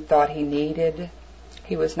what he thought he needed.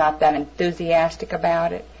 He was not that enthusiastic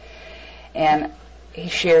about it. And he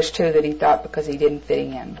shares, too, that he thought because he didn't fit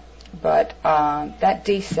in. But that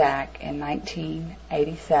DSAC in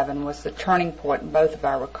 1987 was the turning point in both of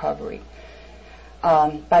our recovery.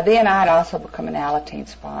 By then, I had also become an Alateen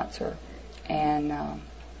sponsor. And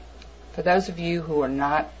for those of you who are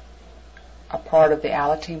not a part of the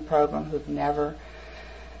Alateen program, who've never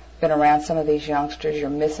been around some of these youngsters, you're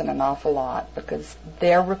missing an awful lot, because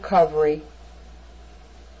their recovery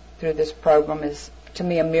through this program is, to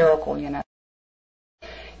me, a miracle, you know.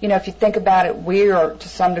 You know, if you think about it, we are, to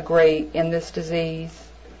some degree, in this disease,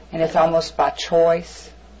 and it's almost by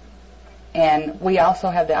choice. And we also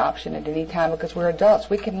have the option at any time, because we're adults,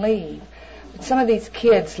 we can leave. But some of these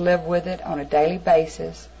kids live with it on a daily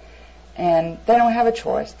basis, and they don't have a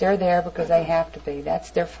choice. They're there because they have to be.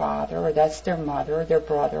 That's their father, or that's their mother, or their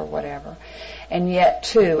brother, or whatever. And yet,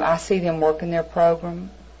 too, I see them working their program,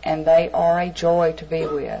 and they are a joy to be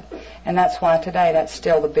with. And that's why today that's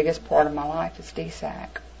still the biggest part of my life is DSAC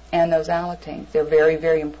and those Alateens. They're very,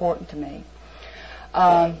 very important to me.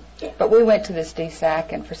 But we went to this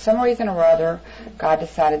DSAC, and for some reason or other, God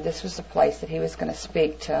decided this was the place that He was going to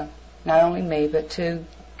speak to not only me, but to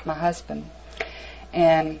my husband.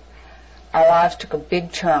 And our lives took a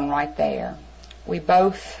big turn right there. We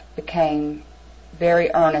both became very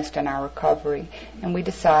earnest in our recovery, and we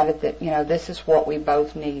decided that, you know, this is what we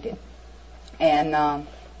both needed. And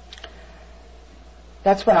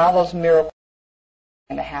that's when all those miracles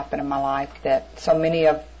to happen in my life that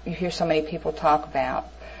you hear so many people talk about.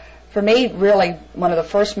 For me, really, one of the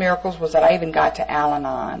first miracles was that I even got to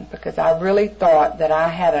Al-Anon, because I really thought that I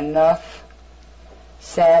had enough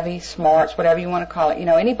savvy, smarts, whatever you want to call it. You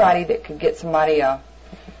know, anybody that could get somebody a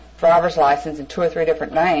driver's license and 2 or 3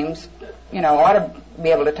 different names, you know, ought to be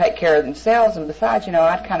able to take care of themselves. And besides, you know,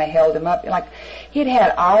 I'd kind of held him up. Like, he'd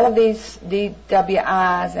had all of these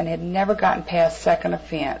DWIs and had never gotten past second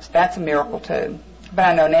offense. That's a miracle, too. But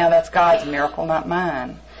I know now that's God's miracle, not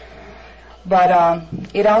mine. But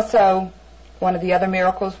it also, one of the other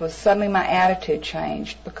miracles was suddenly my attitude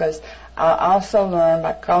changed, because I also learned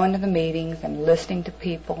by going to the meetings and listening to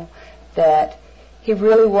people that he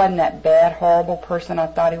really wasn't that bad, horrible person I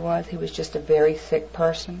thought he was. He was just a very sick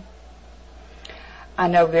person. I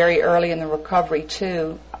know very early in the recovery,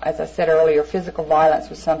 too, as I said earlier, physical violence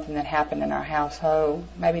was something that happened in our household.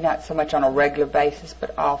 Maybe not so much on a regular basis,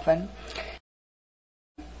 but often.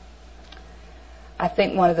 I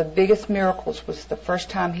think one of the biggest miracles was the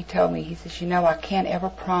first time he told me, he says, you know, I can't ever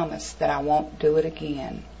promise that I won't do it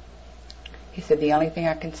again. He said, the only thing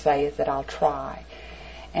I can say is that I'll try.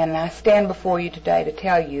 And I stand before you today to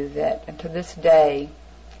tell you that, and to this day,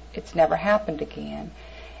 it's never happened again.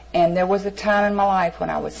 And there was a time in my life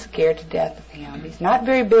when I was scared to death of him. He's not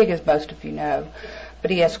very big, as most of you know,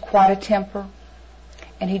 but he has quite a temper.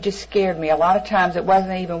 And he just scared me. A lot of times it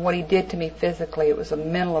wasn't even what he did to me physically. It was a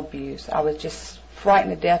mental abuse. I was just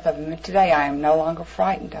frightened to death of him. And today I am no longer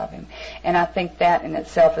frightened of him. And I think that in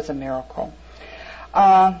itself is a miracle.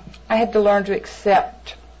 I had to learn to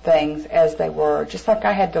accept things as they were, just like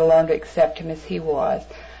I had to learn to accept him as he was.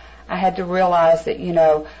 I had to realize that, you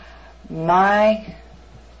know, my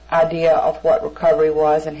idea of what recovery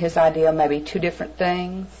was and his idea may be 2 different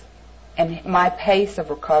things. And my pace of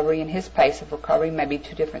recovery and his pace of recovery may be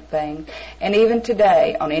 2 different things. And even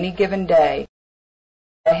today, on any given day,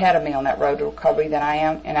 ahead of me on that road to recovery than I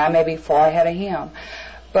am, and I may be far ahead of him.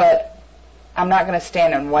 But I'm not going to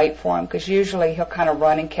stand and wait for him, because usually he'll kind of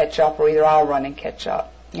run and catch up, or either I'll run and catch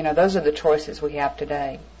up. You know, those are the choices we have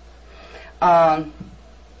today. I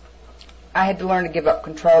had to learn to give up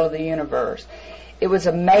control of the universe. It was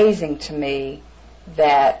amazing to me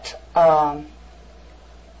that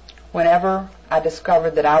whenever I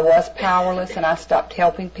discovered that I was powerless and I stopped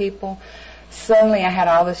helping people, suddenly I had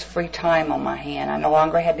all this free time on my hand. I no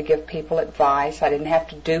longer had to give people advice. I didn't have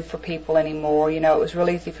to do for people anymore. You know, it was real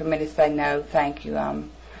easy for me to say, no, thank you, I'm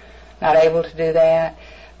not able to do that,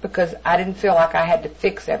 because I didn't feel like I had to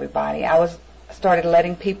fix everybody. I started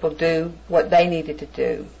letting people do what they needed to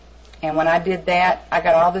do. And when I did that, I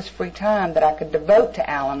got all this free time that I could devote to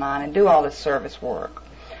Al-Anon and do all this service work.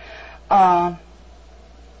 And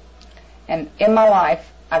in my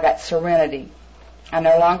life, I got serenity. I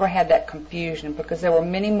no longer had that confusion, because there were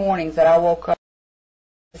many mornings that I woke up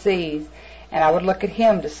with disease, and I would look at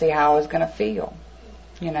him to see how I was going to feel.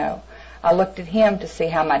 You know, I looked at him to see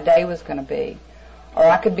how my day was going to be. Or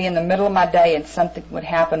I could be in the middle of my day and something would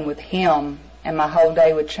happen with him, and my whole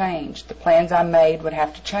day would change. The plans I made would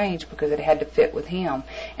have to change because it had to fit with him,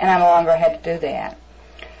 and I no longer had to do that.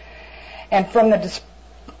 And from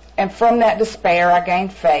that despair, I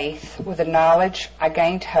gained faith. With the knowledge, I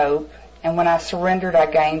gained hope. And when I surrendered, I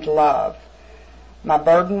gained love. My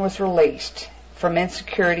burden was released. From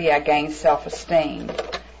insecurity, I gained self-esteem.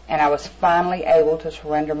 And I was finally able to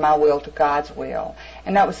surrender my will to God's will.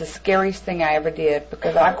 And that was the scariest thing I ever did,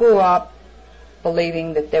 because I grew up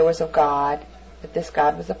believing that there was a God that this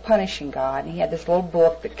God was a punishing God. And he had this little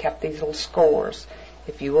book that kept these little scores.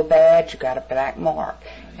 If you were bad, you got a black mark.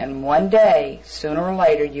 And one day, sooner or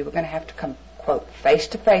later, you were going to have to come, quote, face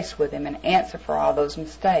to face with him and answer for all those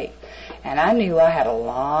mistakes. And I knew I had a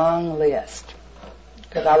long list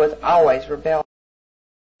because I was always rebellious.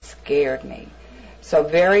 It scared me. So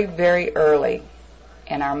very, very early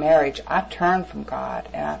in our marriage, I turned from God,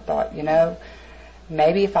 and I thought,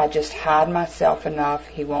 maybe if I just hide myself enough,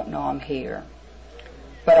 he won't know I'm here.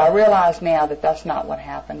 But I realize now that that's not what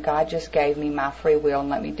happened. God just gave me my free will and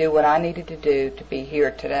let me do what I needed to do to be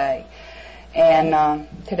here today. And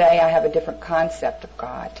today I have a different concept of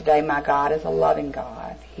God. Today my God is a loving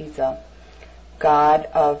God. He's a God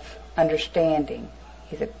of understanding.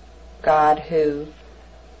 He's a God who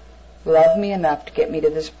loved me enough to get me to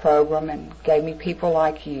this program and gave me people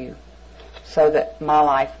like you so that my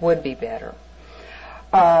life would be better.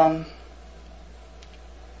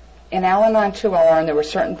 In Al-Anon, too, I learned there were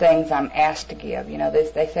certain things I'm asked to give.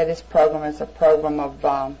 They say this program is a program of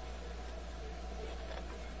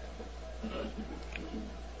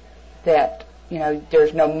that,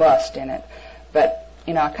 there's no must in it. But,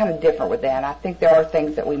 I'm kind of different with that. I think there are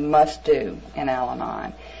things that we must do in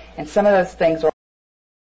Al-Anon. And some of those things are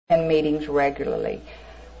in meetings regularly.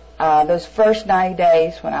 Those first 90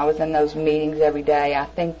 days when I was in those meetings every day, I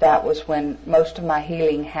think that was when most of my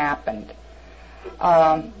healing happened.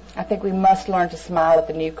 I think we must learn to smile at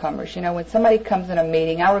the newcomers. When somebody comes in a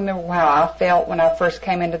meeting, I remember how I felt when I first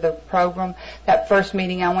came into the program. That first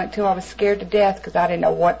meeting I went to, I was scared to death because I didn't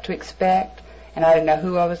know what to expect, and I didn't know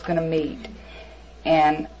who I was going to meet.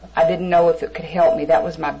 And I didn't know if it could help me. That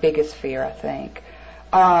was my biggest fear, I think.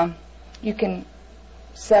 You can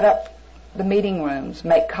set up the meeting rooms,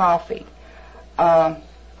 make coffee.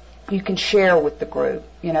 You can share with the group.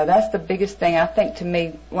 That's the biggest thing. I think, to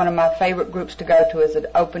me, one of my favorite groups to go to is an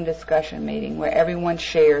open discussion meeting where everyone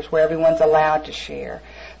shares, where everyone's allowed to share.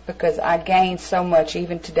 Because I gain so much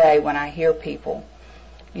even today when I hear people,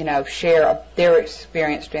 share their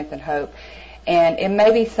experience, strength, and hope. And it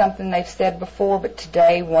may be something they've said before, but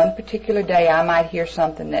today, one particular day, I might hear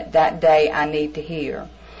something that day I need to hear.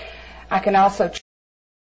 I can also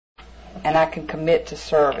and I can commit to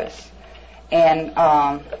service. And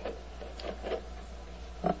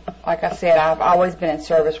like I said, I've always been in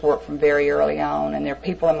service work from very early on, and there are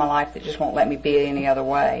people in my life that just won't let me be any other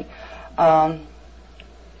way. I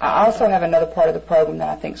also have another part of the program that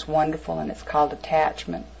I think is wonderful, and it's called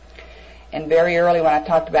detachment. And very early when I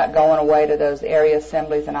talked about going away to those area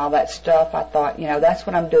assemblies and all that stuff, I thought, that's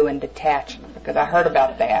what I'm doing, detaching, because I heard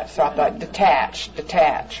about that. So I thought, detach.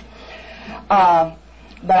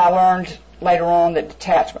 But I learned later on that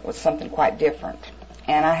detachment was something quite different.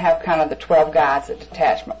 And I have kind of the 12 guides that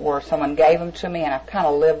detachment were. Someone gave them to me, and I've kind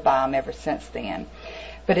of lived by them ever since then.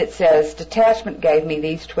 But it says, detachment gave me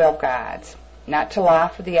these 12 guides. Not to lie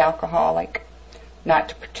for the alcoholic, not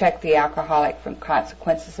to protect the alcoholic from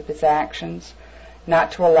consequences of his actions,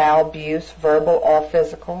 not to allow abuse, verbal or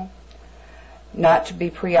physical, not to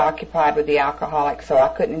be preoccupied with the alcoholic so I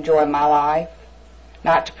couldn't enjoy my life,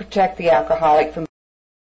 not to protect the alcoholic from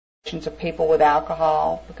of people with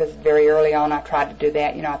alcohol, because very early on I tried to do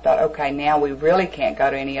that. I thought, okay, now we really can't go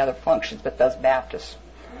to any other functions but those Baptists.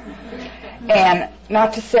 And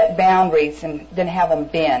not to set boundaries and then have them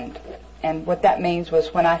bend. And what that means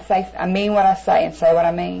was when I mean what I say and say what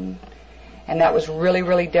I mean. And that was really,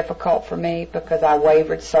 really difficult for me because I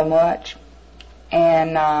wavered so much.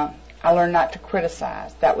 And I learned not to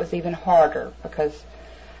criticize. That was even harder because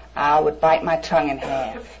I would bite my tongue in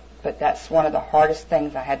half. But that's one of the hardest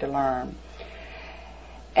things I had to learn.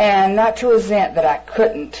 And not to resent that I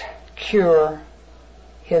couldn't cure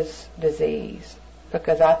his disease,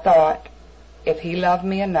 because I thought if he loved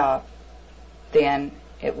me enough, then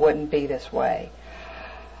it wouldn't be this way.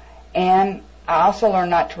 And I also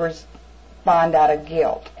learned not to respond out of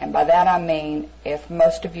guilt. And by that I mean, if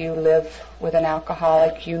most of you live with an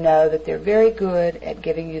alcoholic, you know that they're very good at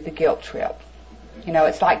giving you the guilt trip.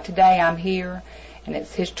 It's like today I'm here, and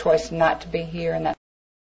it's his choice not to be here. And that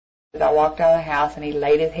as I walked out of the house and he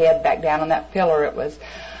laid his head back down on that pillar, it was,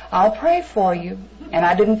 I'll pray for you. And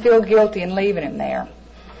I didn't feel guilty in leaving him there.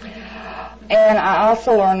 And I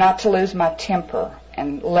also learned not to lose my temper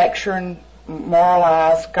and lecture and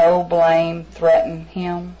moralize, go blame, threaten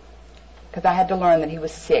him. Because I had to learn that he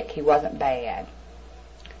was sick. He wasn't bad.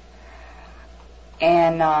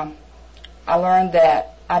 And I learned that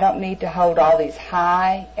I don't need to hold all these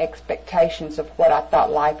high expectations of what I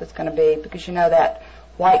thought life was going to be, because that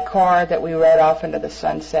white car that we rode off into the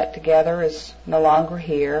sunset together is no longer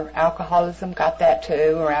here. Alcoholism got that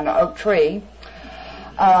too, around an oak tree.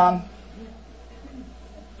 But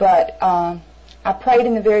I prayed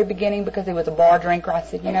in the very beginning because he was a bar drinker. I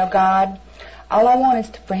said, God, all I want is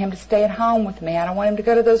for him to stay at home with me. I don't want him to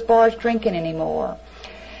go to those bars drinking anymore.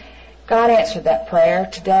 God answered that prayer.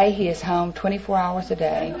 Today he is home 24 hours a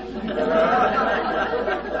day.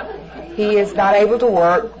 He is not able to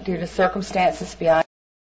work due to circumstances beyond,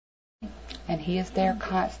 and he is there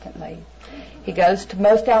constantly. He goes to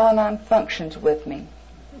most Al-Anon functions with me.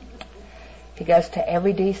 He goes to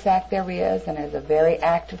every DSAC there is and is a very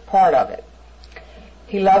active part of it.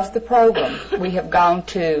 He loves the program. We have gone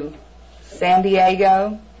to San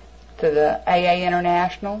Diego, to the AA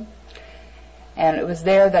International, and it was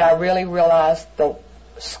there that I really realized the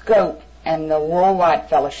scope and the worldwide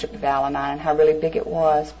fellowship of Al-Anon and how really big it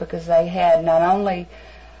was, because they had not only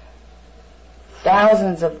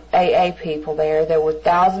thousands of AA people there were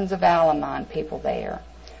thousands of Al-Anon people there.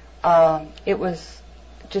 It was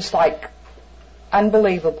just like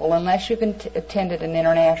unbelievable. Unless you've attended an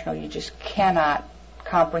international, you just cannot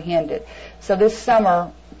comprehend it. So this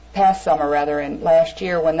summer, past summer rather, and last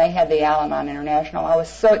year when they had the Al-Anon International, I was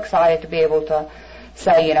so excited to be able to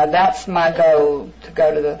say, that's my goal, to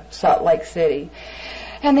go to the Salt Lake City.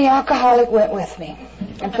 And the alcoholic went with me.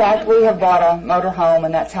 In fact, we have bought a motor home,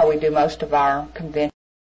 and that's how we do most of our conventions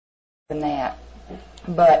and that.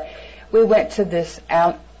 But we went to the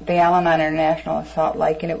Al-Anon International in Salt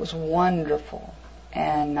Lake, and it was wonderful.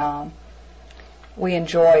 And we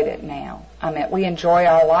enjoyed it now. I mean, we enjoy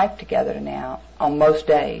our life together now on most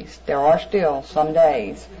days. There are still some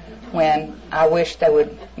days when I wish they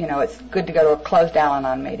would, it's good to go to a closed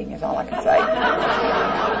Al-Anon meeting is all I can say.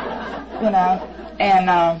 And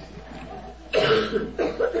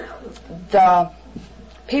the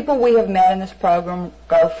people we have met in this program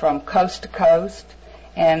go from coast to coast.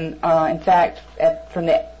 And in fact, from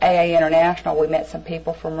the AA International, we met some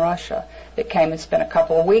people from Russia that came and spent a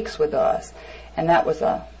couple of weeks with us. And that was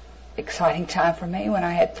a exciting time for me when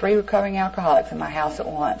I had 3 recovering alcoholics in my house at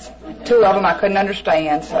once. 2 of them I couldn't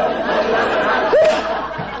understand, so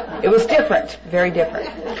it was different, very different.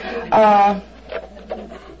 I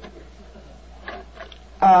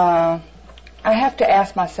have to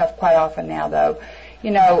ask myself quite often now, though,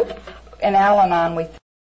 in Al-Anon we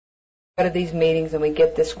go to these meetings and we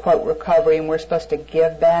get this, quote, recovery, and we're supposed to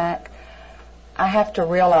give back. I have to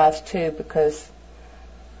realize, too, because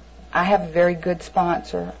I have a very good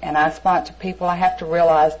sponsor, and I sponsor people. I have to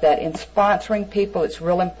realize that in sponsoring people, it's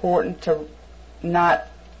real important to not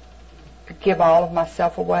give all of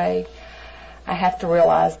myself away. I have to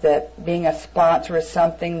realize that being a sponsor is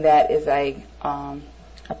something that is a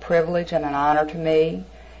privilege and an honor to me,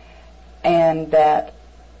 and that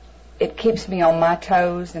it keeps me on my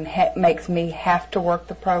toes and makes me have to work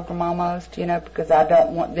the program almost, because I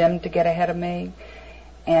don't want them to get ahead of me.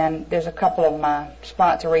 And there's a couple of my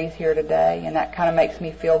sponsorees here today, and that kind of makes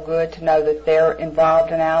me feel good to know that they're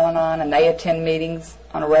involved in Al-Anon and they attend meetings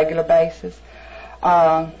on a regular basis.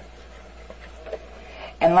 And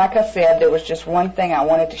like I said, there was just one thing I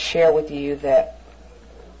wanted to share with you that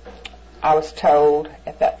I was told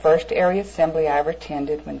at that first area assembly I ever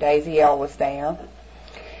attended when Daisy L. was there.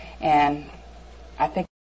 And I think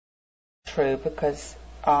it's true because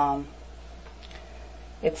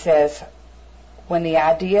it says, when the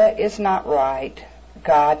idea is not right,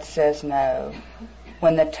 God says no.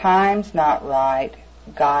 When the time's not right,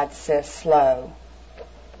 God says slow.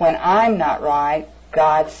 When I'm not right,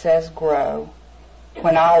 God says grow.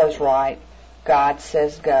 When all is right, God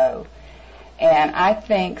says go. And I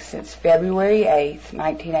think since February 8th,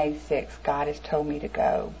 1986, God has told me to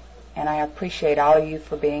go. And I appreciate all of you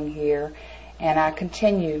for being here. And I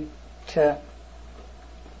continue to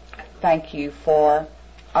thank you for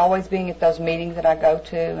always being at those meetings that I go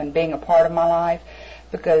to and being a part of my life,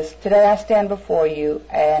 because today I stand before you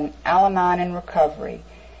an Al-Anon in recovery,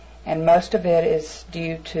 and most of it is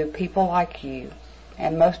due to people like you,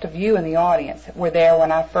 and most of you in the audience were there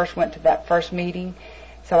when I first went to that first meeting,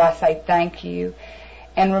 so I say thank you.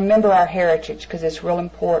 And remember our heritage, because it's real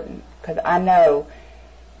important, because I know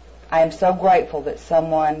I am so grateful that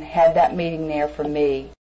someone had that meeting there for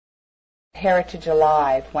me. Heritage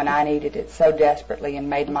alive when I needed it so desperately and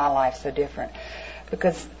made my life so different.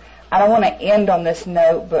 Because I don't want to end on this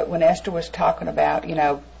note, but when Esther was talking about,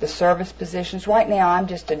 the service positions, right now I'm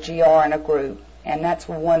just a GR in a group, and that's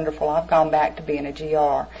wonderful. I've gone back to being a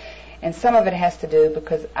GR. And some of it has to do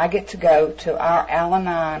because I get to go to our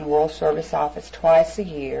Al-Anon World Service Office twice a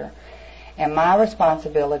year, and my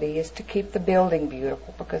responsibility is to keep the building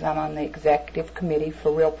beautiful because I'm on the executive committee for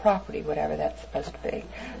real property, whatever that's supposed to be.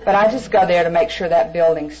 But I just go there to make sure that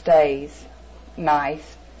building stays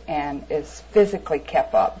nice and is physically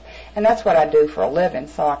kept up. And that's what I do for a living,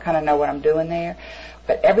 so I kind of know what I'm doing there.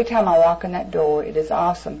 But every time I walk in that door, it is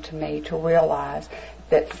awesome to me to realize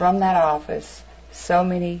that from that office, so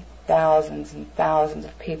many thousands and thousands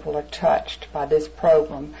of people are touched by this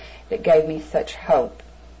program that gave me such hope.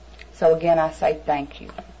 So again, I say thank you.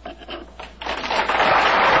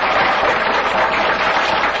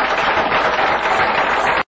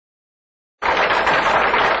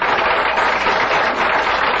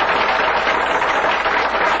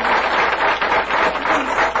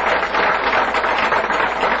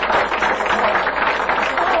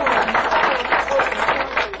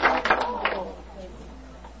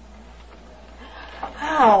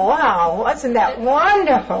 Wasn't that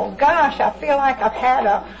wonderful? Gosh, I feel like I've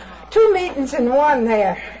had 2 meetings in one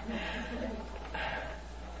there.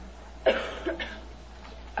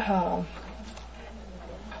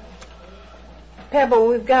 Pebble,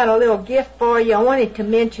 we've got a little gift for you. I wanted to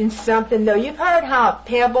mention something, though. You've heard how a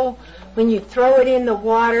pebble, when you throw it in the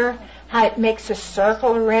water, how it makes a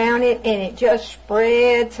circle around it, and it just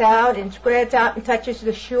spreads out and touches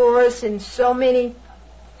the shores and so many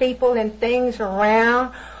people and things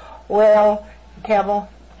around. Well, Pebble,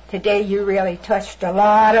 today you really touched a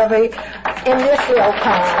lot of it in this little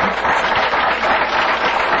pond.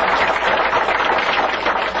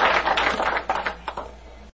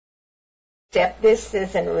 Except this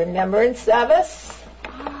is in remembrance of us.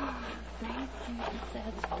 Oh,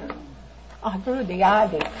 thank you. I grew the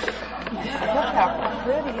ivy. Look how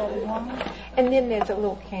pretty it is. And then there's a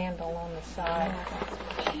little candle on the side.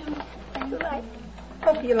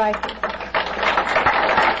 Hope you like it.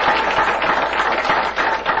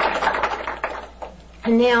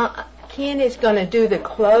 And now Ken is going to do the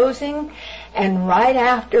closing, and right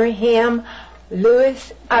after him,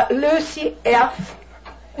 Lucy F.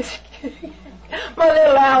 My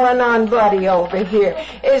little Al-Anon buddy over here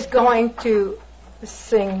is going to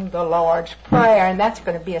sing the Lord's Prayer, and that's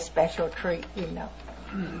going to be a special treat, you know.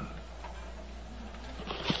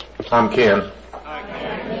 I'm Ken.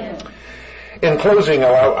 In closing,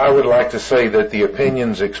 I would like to say that the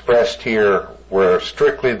opinions expressed here were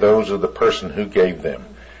strictly those of the person who gave them.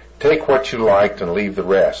 Take what you liked and leave the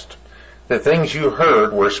rest. The things you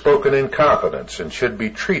heard were spoken in confidence and should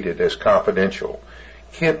be treated as confidential.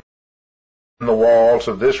 Keep the walls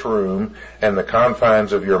of this room and the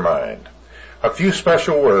confines of your mind. A few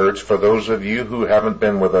special words for those of you who haven't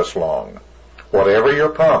been with us long. Whatever your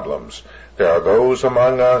problems, there are those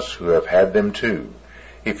among us who have had them too.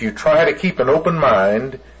 If you try to keep an open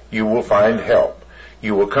mind, you will find help.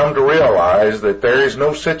 You will come to realize that there is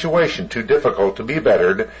no situation too difficult to be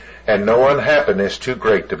bettered and no unhappiness too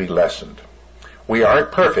great to be lessened. We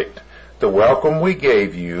aren't perfect. The welcome we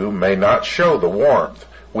gave you may not show the warmth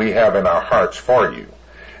we have in our hearts for you.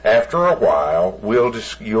 After a while,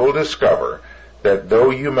 you'll discover that though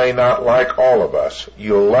you may not like all of us,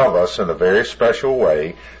 you'll love us in a very special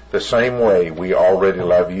way, the same way we already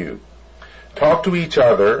love you. Talk to each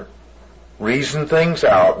other, reason things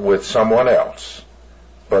out with someone else,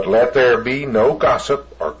 but let there be no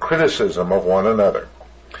gossip or criticism of one another.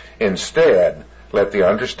 Instead, let the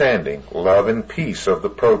understanding, love, and peace of the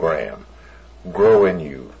program grow in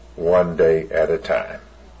you one day at a time.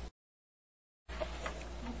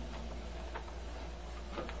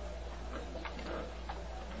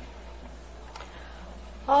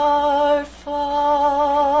 Our Father,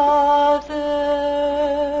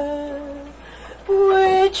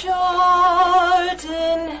 which art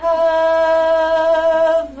in heaven,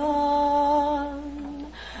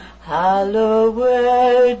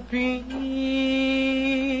 hallowed be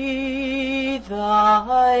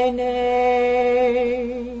thy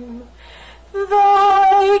name.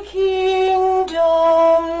 Thy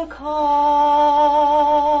kingdom come.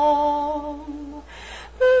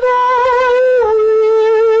 Thy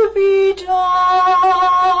will be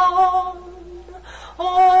done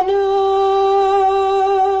on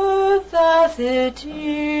earth as it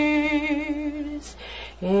is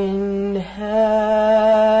in heaven.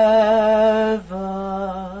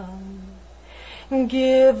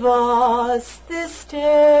 Give us this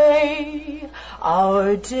day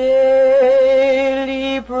our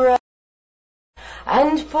daily bread,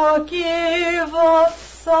 and forgive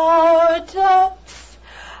us our debts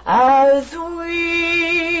as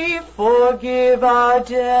we forgive our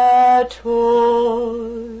debtors.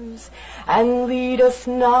 And lead us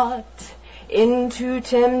not into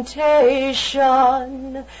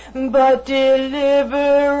temptation, but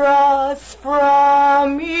deliver us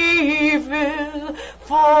from evil.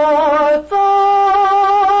 For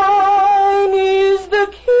thine is the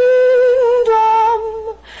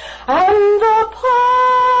kingdom, and the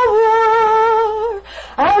power,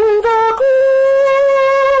 and the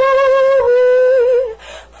glory,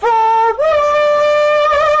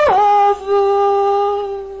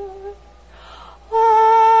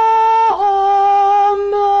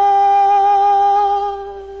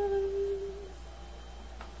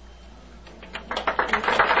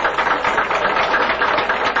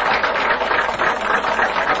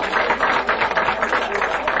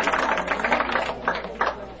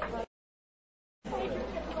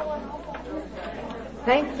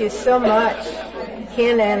 Thank you so much,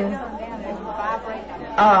 Ken. And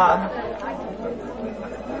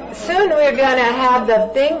soon we're going to have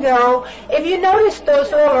the bingo. If you notice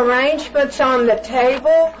those little arrangements on the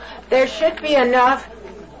table, there should be enough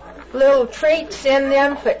little treats in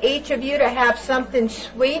them for each of you to have something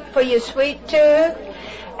sweet for your sweet tooth.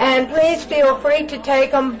 And please feel free to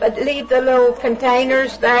take them, but leave the little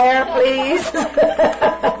containers there, please.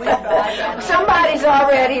 Somebody's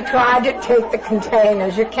already tried to take the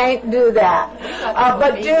containers. You can't do that.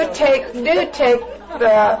 But do take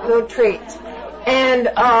the little treats. And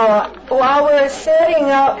while we're setting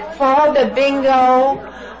up for the bingo,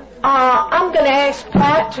 I'm going to ask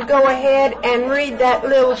Pat to go ahead and read that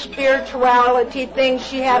little spirituality thing.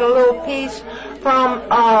 She had a little piece from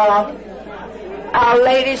our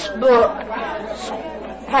latest book,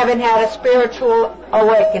 Having Had a Spiritual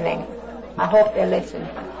Awakening. I hope they listen.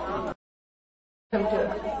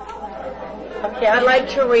 Okay, I'd like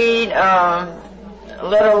to read a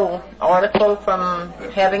little article from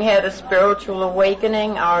Having Had a Spiritual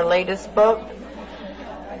Awakening, our latest book.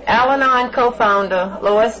 Al-Anon co-founder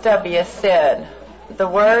Lois W. said, "The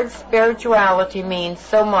word spirituality means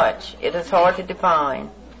so much, it is hard to define.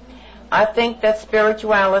 I think that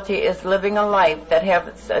spirituality is living a life that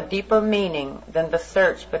has a deeper meaning than the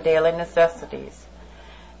search for daily necessities.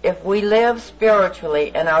 If we live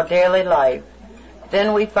spiritually in our daily life,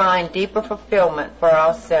 then we find deeper fulfillment for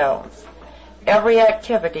ourselves. Every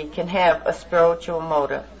activity can have a spiritual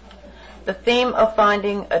motive. The theme of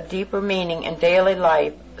finding a deeper meaning in daily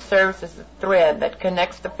life serves as a thread that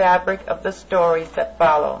connects the fabric of the stories that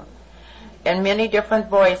follow. In many different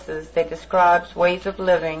voices, they describe ways of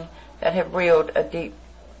living that have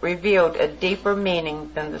revealed a deeper meaning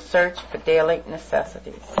than the search for daily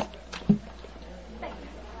necessities."